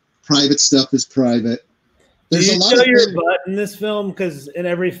know, private stuff is private. There's Do you a lot show of your things. butt in this film? Because in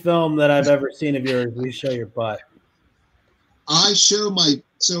every film that I've ever seen of yours, you show your butt. I show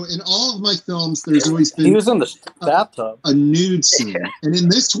so in all of my films, there's always been He was in the bathtub. a nude scene. And in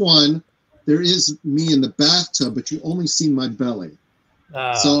this one, there is me in the bathtub, but you only see my belly.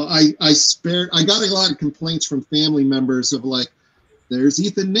 So I got a lot of complaints from family members of like, there's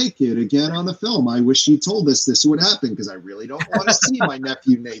Ethan naked again on the film. I wish he told us this would happen because I really don't want to see my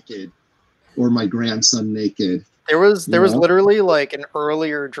nephew naked or my grandson naked. There was literally like an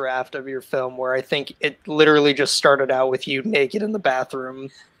earlier draft of your film where I think it literally just started out with you naked in the bathroom,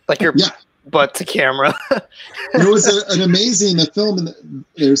 like your butt to camera. There was an amazing film, and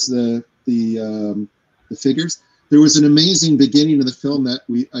there's the figures. There was an amazing beginning of the film that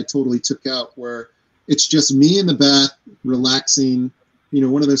I totally took out where it's just me in the bath relaxing. You know,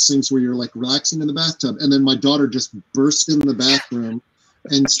 one of those things where you're like relaxing in the bathtub, and then my daughter just bursts in the bathroom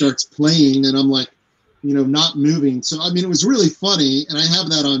and starts playing, and I'm like, you know, not moving. So, I mean, it was really funny, and I have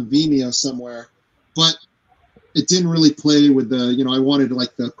that on Vimeo somewhere, but it didn't really play with the, you know, I wanted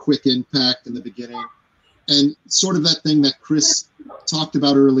like the quick impact in the beginning. And sort of that thing that Chris talked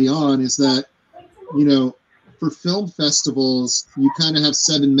about early on is that, you know, for film festivals, you kind of have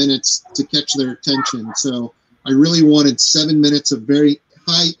 7 minutes to catch their attention. So I really wanted 7 minutes of very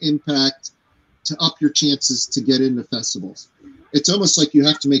high impact to up your chances to get into festivals. It's almost like you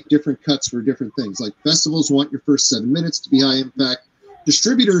have to make different cuts for different things. Like festivals want your first 7 minutes to be high impact.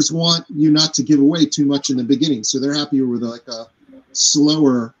 Distributors want you not to give away too much in the beginning. So they're happier with like a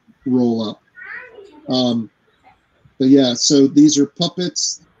slower roll up. But yeah, so these are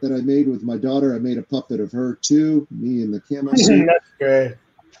puppets that I made with my daughter. I made a puppet of her too, me in the camo suit. That's great.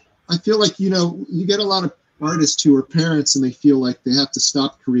 I feel like, you know, you get a lot of artists who are parents and they feel like they have to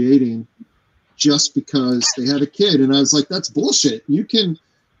stop creating just because they have a kid. And I was like, that's bullshit. You can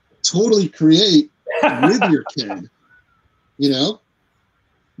totally create with your kid. You know,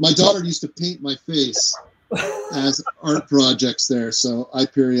 my daughter used to paint my face as art projects there. So I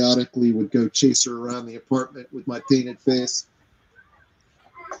periodically would go chase her around the apartment with my painted face.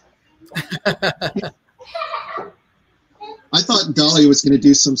 I thought thought Dahlia was going to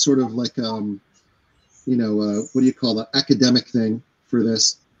do some sort of like, what do you call that, academic thing for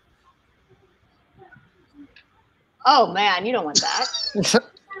this. Oh man, you don't want that.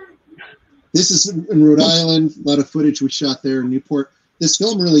 This is in Rhode Island. A lot of footage we shot there in Newport. This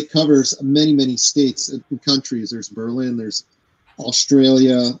film really covers many, many states and countries. There's Berlin, there's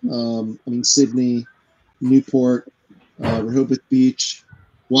Australia, Sydney, Newport, Rehoboth Beach,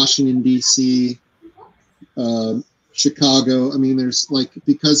 Washington, D.C., Chicago. I mean, there's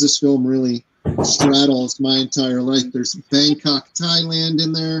because this film really straddles my entire life, there's Bangkok, Thailand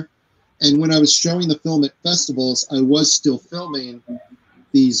in there. And when I was showing the film at festivals, I was still filming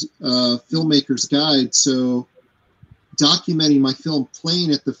these filmmakers' guides. So documenting my film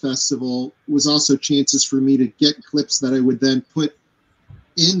playing at the festival was also chances for me to get clips that I would then put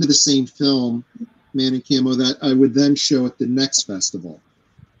into the same film, Man in Camo, that I would then show at the next festival.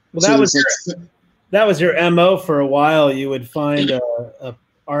 Well, that was your MO for a while. You would find a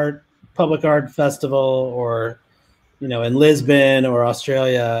public art festival, or in Lisbon or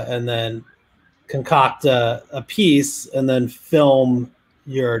Australia, and then concoct a piece and then film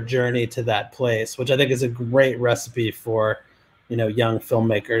your journey to that place, which I think is a great recipe for young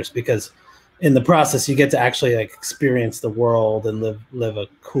filmmakers, because in the process you get to actually experience the world and live a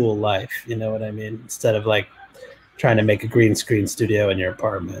cool life, you know what I mean, instead of trying to make a green screen studio in your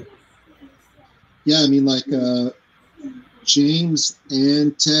apartment. Yeah, I mean, James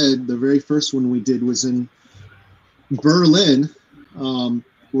and Ted, the very first one we did was in Berlin,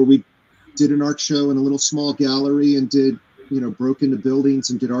 where we did an art show in a little small gallery and did, broke into buildings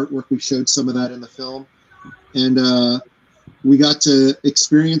and did artwork. We showed some of that in the film, and we got to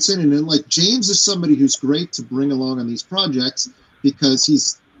experience it. And then James is somebody who's great to bring along on these projects,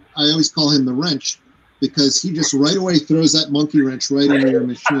 because I always call him the wrench, because he just right away throws that monkey wrench right into your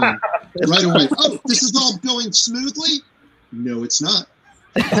machine. Right away. Oh, this is all going smoothly? No, it's not.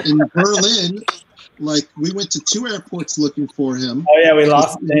 In Berlin, we went to 2 airports looking for him. Oh yeah, we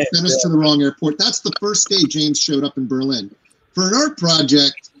lost him. He sent us to the wrong airport. That's the first day James showed up in Berlin. For an art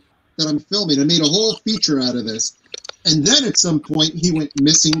project that I'm filming, I made a whole feature out of this. And then at some point he went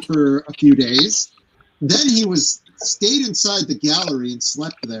missing for a few days. Then he stayed inside the gallery and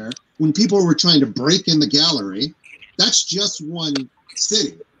slept there when people were trying to break in the gallery. That's just one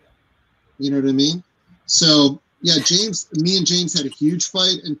city. You know what I mean? So yeah, me and James had a huge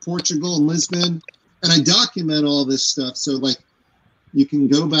fight in Portugal and Lisbon, and I document all this stuff. So you can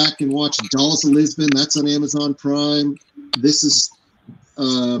go back and watch Dolls of Lisbon. That's on Amazon Prime. This is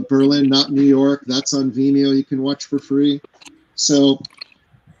Berlin, not New York. That's on Vimeo. You can watch for free. So,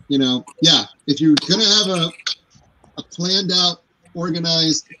 yeah, if you're gonna have a planned out,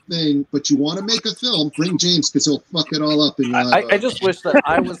 organized thing, but you want to make a film, bring James, because he'll fuck it all up. And I just wish that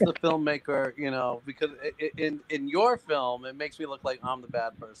I was the filmmaker, because in your film, it makes me look like I'm the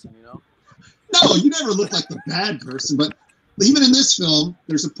bad person, No, you never look like the bad person, but even in this film,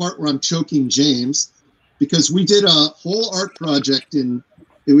 there's a part where I'm choking James, because we did a whole art project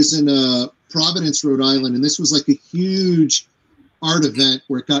it was in Providence, Rhode Island, and this was a huge art event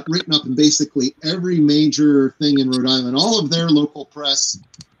where it got written up in basically every major thing in Rhode Island, all of their local press.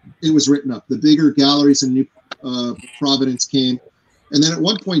 It was written up. The bigger galleries in Providence came, and then at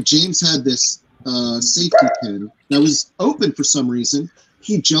one point James had this safety pin that was open for some reason.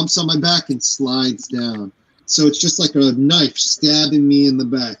 He jumps on my back and slides down, so it's just like a knife stabbing me in the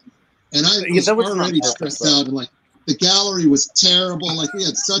back. And I was already stressed out, and the gallery was terrible. We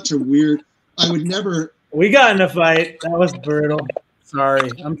had such a weird. I would never. We got in a fight. That was brutal.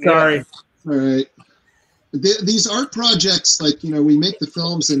 Sorry. I'm sorry. All right. These art projects, we make the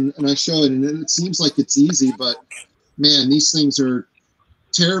films and I show it, and it seems like it's easy, but man, these things are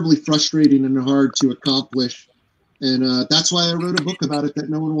terribly frustrating and hard to accomplish. And that's why I wrote a book about it that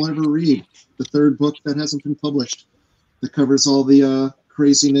no one will ever read. The 3rd book that hasn't been published, that covers all the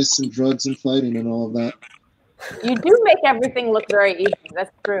craziness and drugs and fighting and all of that. You do make everything look very easy.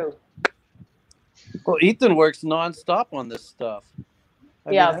 That's true. Well, Ethan works nonstop on this stuff. I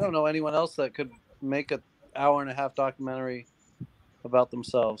mean, Yeah. I don't know anyone else that could make an hour-and-a-half documentary about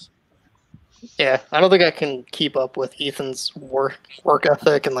themselves. Yeah, I don't think I can keep up with Ethan's work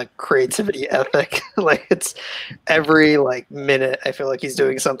ethic and creativity ethic. It's every minute I feel like he's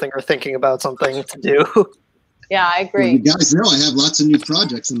doing something or thinking about something to do. Yeah, I agree. Well, you guys know I have lots of new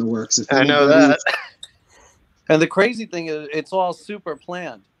projects in the works. I know that. And the crazy thing is, it's all super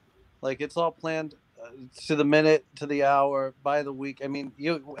planned. It's all planned to the minute, to the hour, by the week. I mean,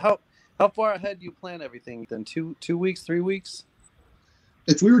 how far ahead do you plan everything then? 2 weeks, 3 weeks?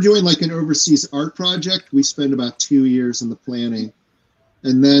 If we were doing an overseas art project, we spend about 2 years in the planning.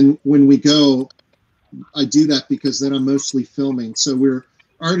 And then when we go, I do that because then I'm mostly filming. So we're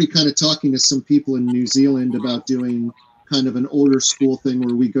already kind of talking to some people in New Zealand about doing kind of an older school thing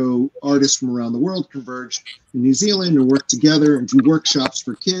where we go, artists from around the world converge in New Zealand and work together and do workshops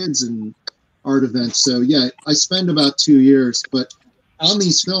for kids and art events. So yeah, I spend about 2 years, but on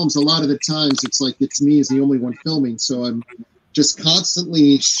these films, a lot of the times it's like it's me as the only one filming. So I'm just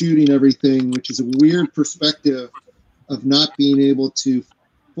constantly shooting everything, which is a weird perspective of not being able to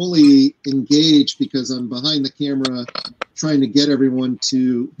fully engage because I'm behind the camera trying to get everyone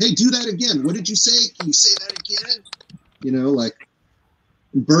to, hey, do that again. What did you say? Can you say that again? You know, like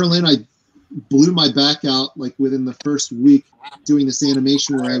in Berlin, I blew my back out like within the first week doing this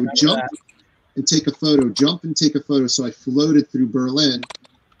animation where I would jump and take a photo, jump and take a photo. So I floated through Berlin,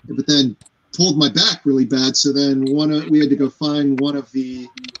 but then pulled my back really bad. So then we had to go find one of the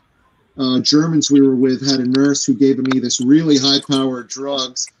Germans we were with had a nurse who gave me this really high-powered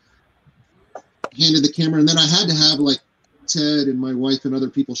drugs, handed the camera, and then I had to have like Ted and my wife and other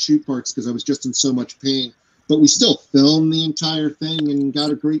people shoot parts because I was just in so much pain. But we still filmed the entire thing and got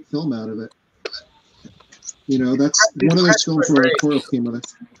a great film out of it. You know, that's one of those films where Gore came with it.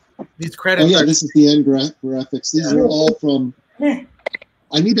 These credits. Oh yeah, this is the end graphics. These are all from.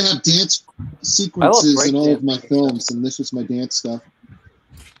 I need to have dance sequences in all of my films, and this was my dance stuff.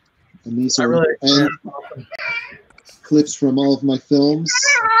 And these are clips from all of my films.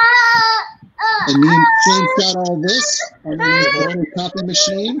 And me and James got all this on the copy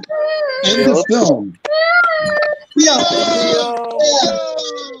machine and the film.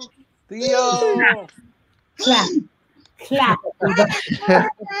 Theo! Clap. Clap.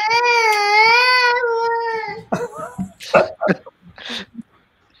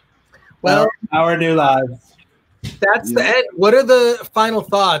 Well, our new lives. That's the end. What are the final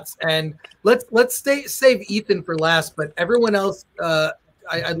thoughts? And let's save Ethan for last, but everyone else,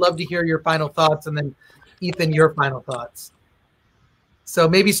 I'd love to hear your final thoughts, and then Ethan, your final thoughts. So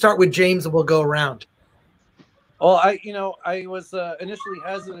maybe start with James, and we'll go around. Well, I was initially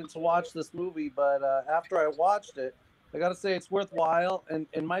hesitant to watch this movie, but after I watched it, I got to say it's worthwhile. And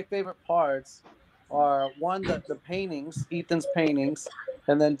my favorite parts are, one, the paintings, Ethan's paintings,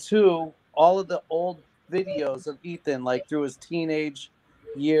 and then two, all of the old videos of Ethan, like through his teenage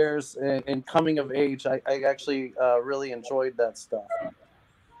years and coming of age. I actually really enjoyed that stuff.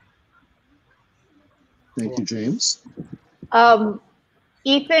 Thank you, James.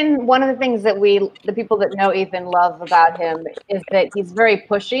 Ethan, one of the things that the people that know Ethan love about him is that he's very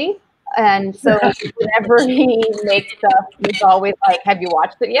pushy. And so whenever he makes stuff, he's always like, have you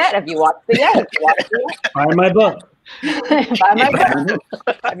watched it yet? Have you watched it yet? Have you watched it yet? Buy my book. Buy my book.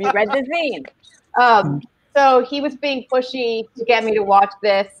 Have you read the zine? So he was being pushy to get me to watch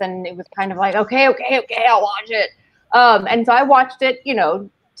this. And it was kind of like, okay, I'll watch it. And so I watched it, to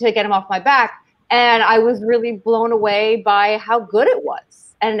get him off my back. And I was really blown away by how good it was.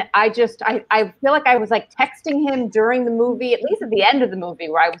 And I feel like I was like texting him during the movie, at least at the end of the movie,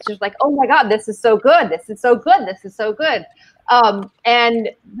 where I was just like, oh my God, this is so good. This is so good. This is so good.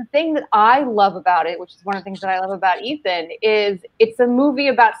 And the thing that I love about it, which is one of the things that I love about Ethan, is it's a movie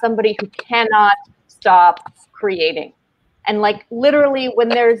about somebody who cannot stop creating. And like literally when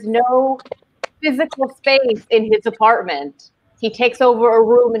there's no physical space in his apartment, he takes over a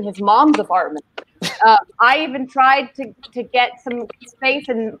room in his mom's apartment. I even tried to get some space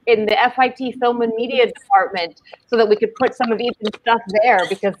in the FIT Film and Media department so that we could put some of Ethan's stuff there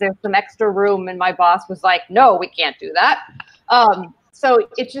because there's some extra room, and my boss was like, no, we can't do that. So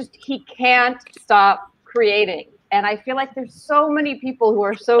it's just, he can't stop creating. And I feel like there's so many people who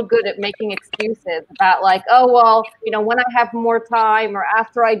are so good at making excuses about like, oh, well, when I have more time, or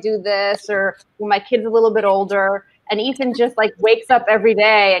after I do this, or when my kid's a little bit older. And Ethan just like wakes up every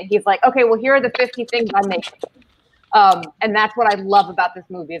day and he's like, okay, well, here are the 50 things I'm making. And that's what I love about this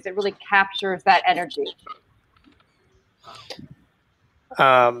movie, is it really captures that energy.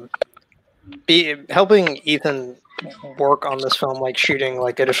 Helping Ethan work on this film, like shooting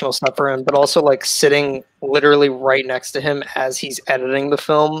like additional stuff for him, but also like sitting literally right next to him as he's editing the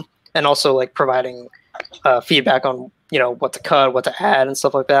film, and also like providing feedback on what to cut, what to add, and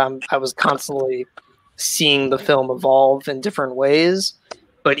stuff like that. I was constantly seeing the film evolve in different ways,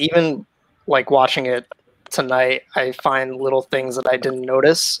 but even like watching it tonight, I find little things that I didn't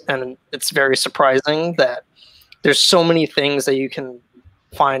notice, and it's very surprising that there's so many things that you can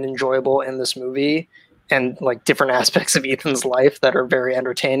find enjoyable in this movie, and like different aspects of Ethan's life that are very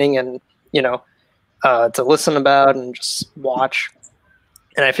entertaining and to listen about and just watch.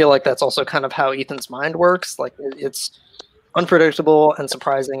 And I feel like that's also kind of how Ethan's mind works. Like it's unpredictable and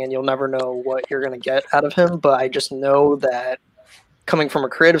surprising, and you'll never know what you're going to get out of him. But I just know that coming from a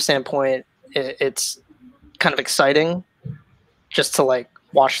creative standpoint, it's kind of exciting just to like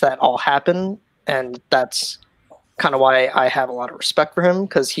watch that all happen. And that's kind of why I have a lot of respect for him,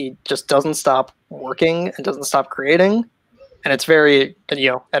 because he just doesn't stop working and doesn't stop creating. And it's very,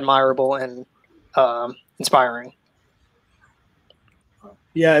 admirable and inspiring.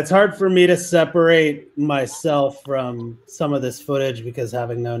 Yeah, it's hard for me to separate myself from some of this footage because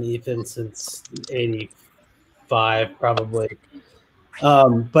having known Ethan since 85, probably.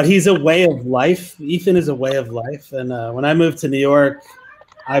 But he's a way of life. Ethan is a way of life. And when I moved to New York,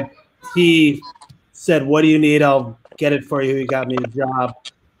 he said, "What do you need? I'll get it for you." He got me a job,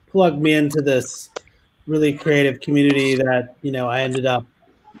 plugged me into this really creative community that, I ended up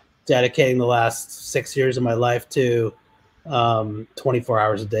dedicating the last 6 years of my life to, 24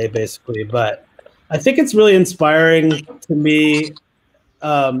 hours a day, basically. But I think it's really inspiring to me,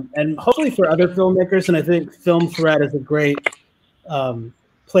 and hopefully for other filmmakers. And I think Film Threat is a great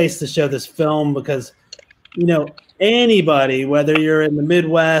place to show this film because, anybody, whether you're in the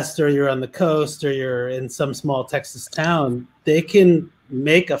Midwest or you're on the coast or you're in some small Texas town, they can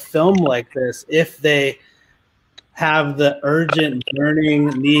make a film like this if they have the urgent, burning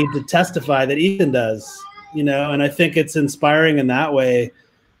need to testify that Ethan does, and I think it's inspiring in that way.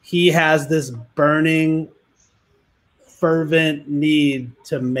 He has this burning, fervent need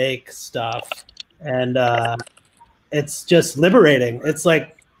to make stuff, and it's just liberating. It's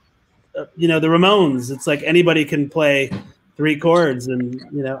like, the Ramones. It's like anybody can play 3 chords, and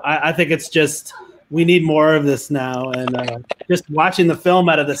I think it's just, we need more of this now. And just watching the film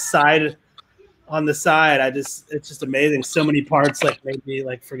out of the side, on the side, it's just amazing. So many parts made me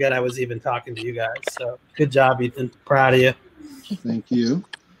forget I was even talking to you guys. So good job, Ethan. Proud of you. Thank you.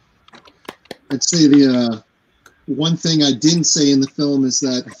 I'd say the one thing I didn't say in the film is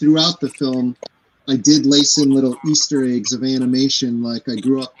that throughout the film, I did lace in little Easter eggs of animation. Like I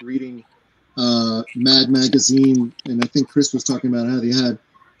grew up reading Mad Magazine, and I think Chris was talking about how they had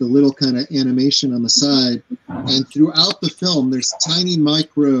the little kind of animation on the side. And throughout the film, there's tiny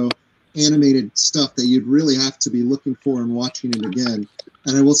micro animated stuff that you'd really have to be looking for and watching it again.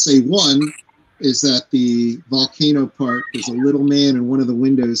 And I will say one is that the volcano part, there's a little man in one of the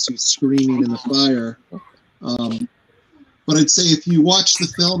windows who's screaming in the fire. But I'd say if you watch the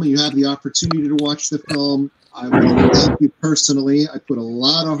film and you have the opportunity to watch the film, I want to thank you personally. I put a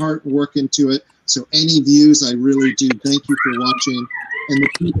lot of heart and work into it. So any views, I really do thank you for watching. And the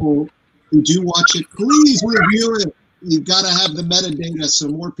people who do watch it, please review it. You've got to have the metadata so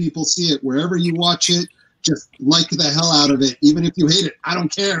more people see it. Wherever you watch it, just like the hell out of it. Even if you hate it, I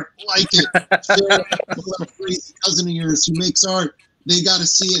don't care. Like it. Share it with a crazy cousin of yours who makes art. They got to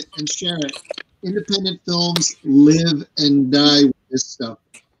see it and share it. Independent films live and die with this stuff.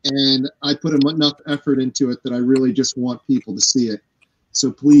 And I put enough effort into it that I really just want people to see it.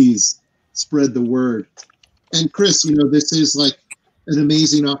 So please spread the word. And Chris, this is like an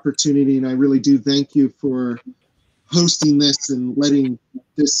amazing opportunity, and I really do thank you for hosting this and letting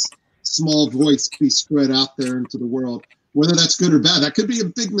this small voice be spread out there into the world. Whether that's good or bad, that could be a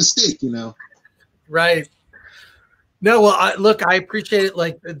big mistake, Right. No, well, I appreciate it.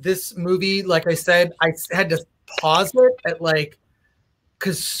 Like this movie, like I said, I had to pause it at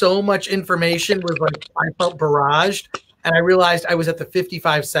because so much information was I felt barraged, and I realized I was at the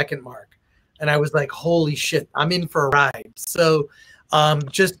 55-second mark, and I was like, holy shit, I'm in for a ride. So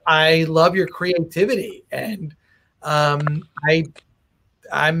I love your creativity, and I'm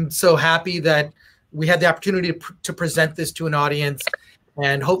so happy that we had the opportunity to present this to an audience.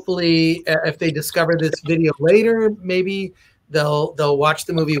 And hopefully, if they discover this video later, maybe they'll watch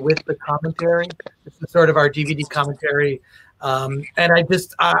the movie with the commentary. It's sort of our DVD commentary. And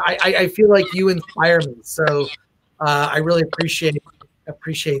I feel like you inspire me. So I really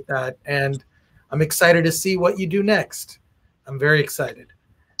appreciate that. And I'm excited to see what you do next. I'm very excited.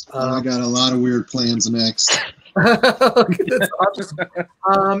 I got a lot of weird plans next. That's awesome.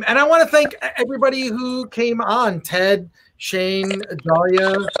 And I want to thank everybody who came on. Ted, Shane,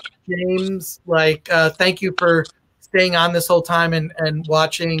 Dahlia, James, thank you for staying on this whole time and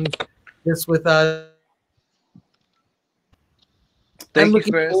watching this with us. Thank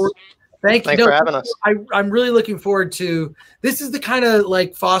you, Chris. Thanks for having us. I'm really looking forward to this. Is the kind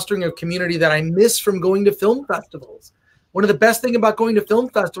of fostering of community that I miss from going to film festivals. One of the best things about going to film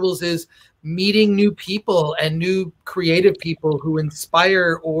festivals is meeting new people and new creative people who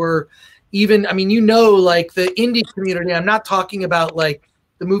inspire, or even, the indie community. I'm not talking about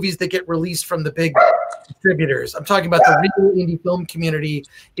the movies that get released from the big distributors. I'm talking about the real indie film community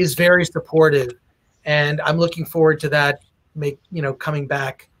is very supportive, and I'm looking forward to that coming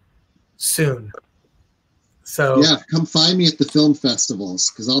back soon. So yeah, come find me at the film festivals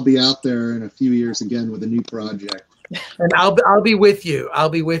because I'll be out there in a few years again with a new project. And I'll be with you. I'll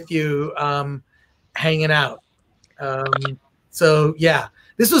be with you, hanging out. So yeah,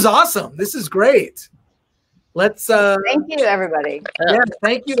 this was awesome. This is great. Let's. Thank you, everybody. Yeah,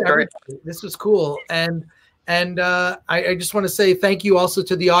 thank you to everybody. This was cool, and I just want to say thank you also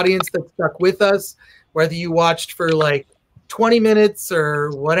to the audience that stuck with us, whether you watched for like 20 minutes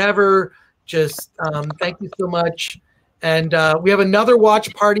or whatever. Just thank you so much. And we have another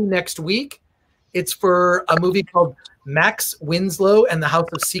watch party next week. It's for a movie called Max Winslow and the House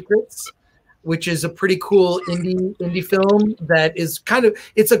of Secrets, which is a pretty cool indie film that is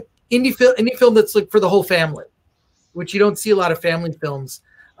it's a indie film that's like for the whole family, which you don't see a lot of family films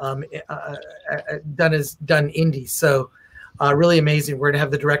done indie. So really amazing. We're gonna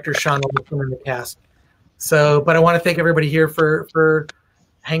have the director Sean Olson in the cast. So, but I want to thank everybody here for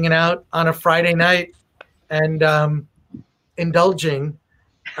hanging out on a Friday night and indulging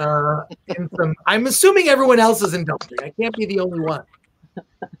in some. I'm assuming everyone else is indulging. I can't be the only one.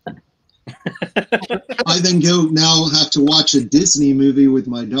 I then now have to watch a Disney movie with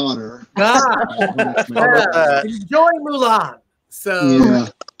my daughter. Enjoy Mulan. So yeah,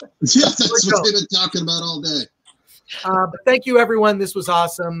 that's what they've been talking about all day. But thank you, everyone. This was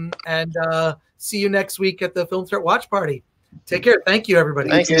awesome, and see you next week at the Film Start Watch Party. Take care. Thank you, everybody.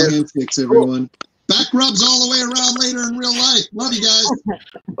 Thanks, everyone. Back rubs all the way around later in real life. Love you guys.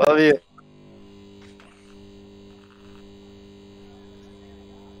 Love you.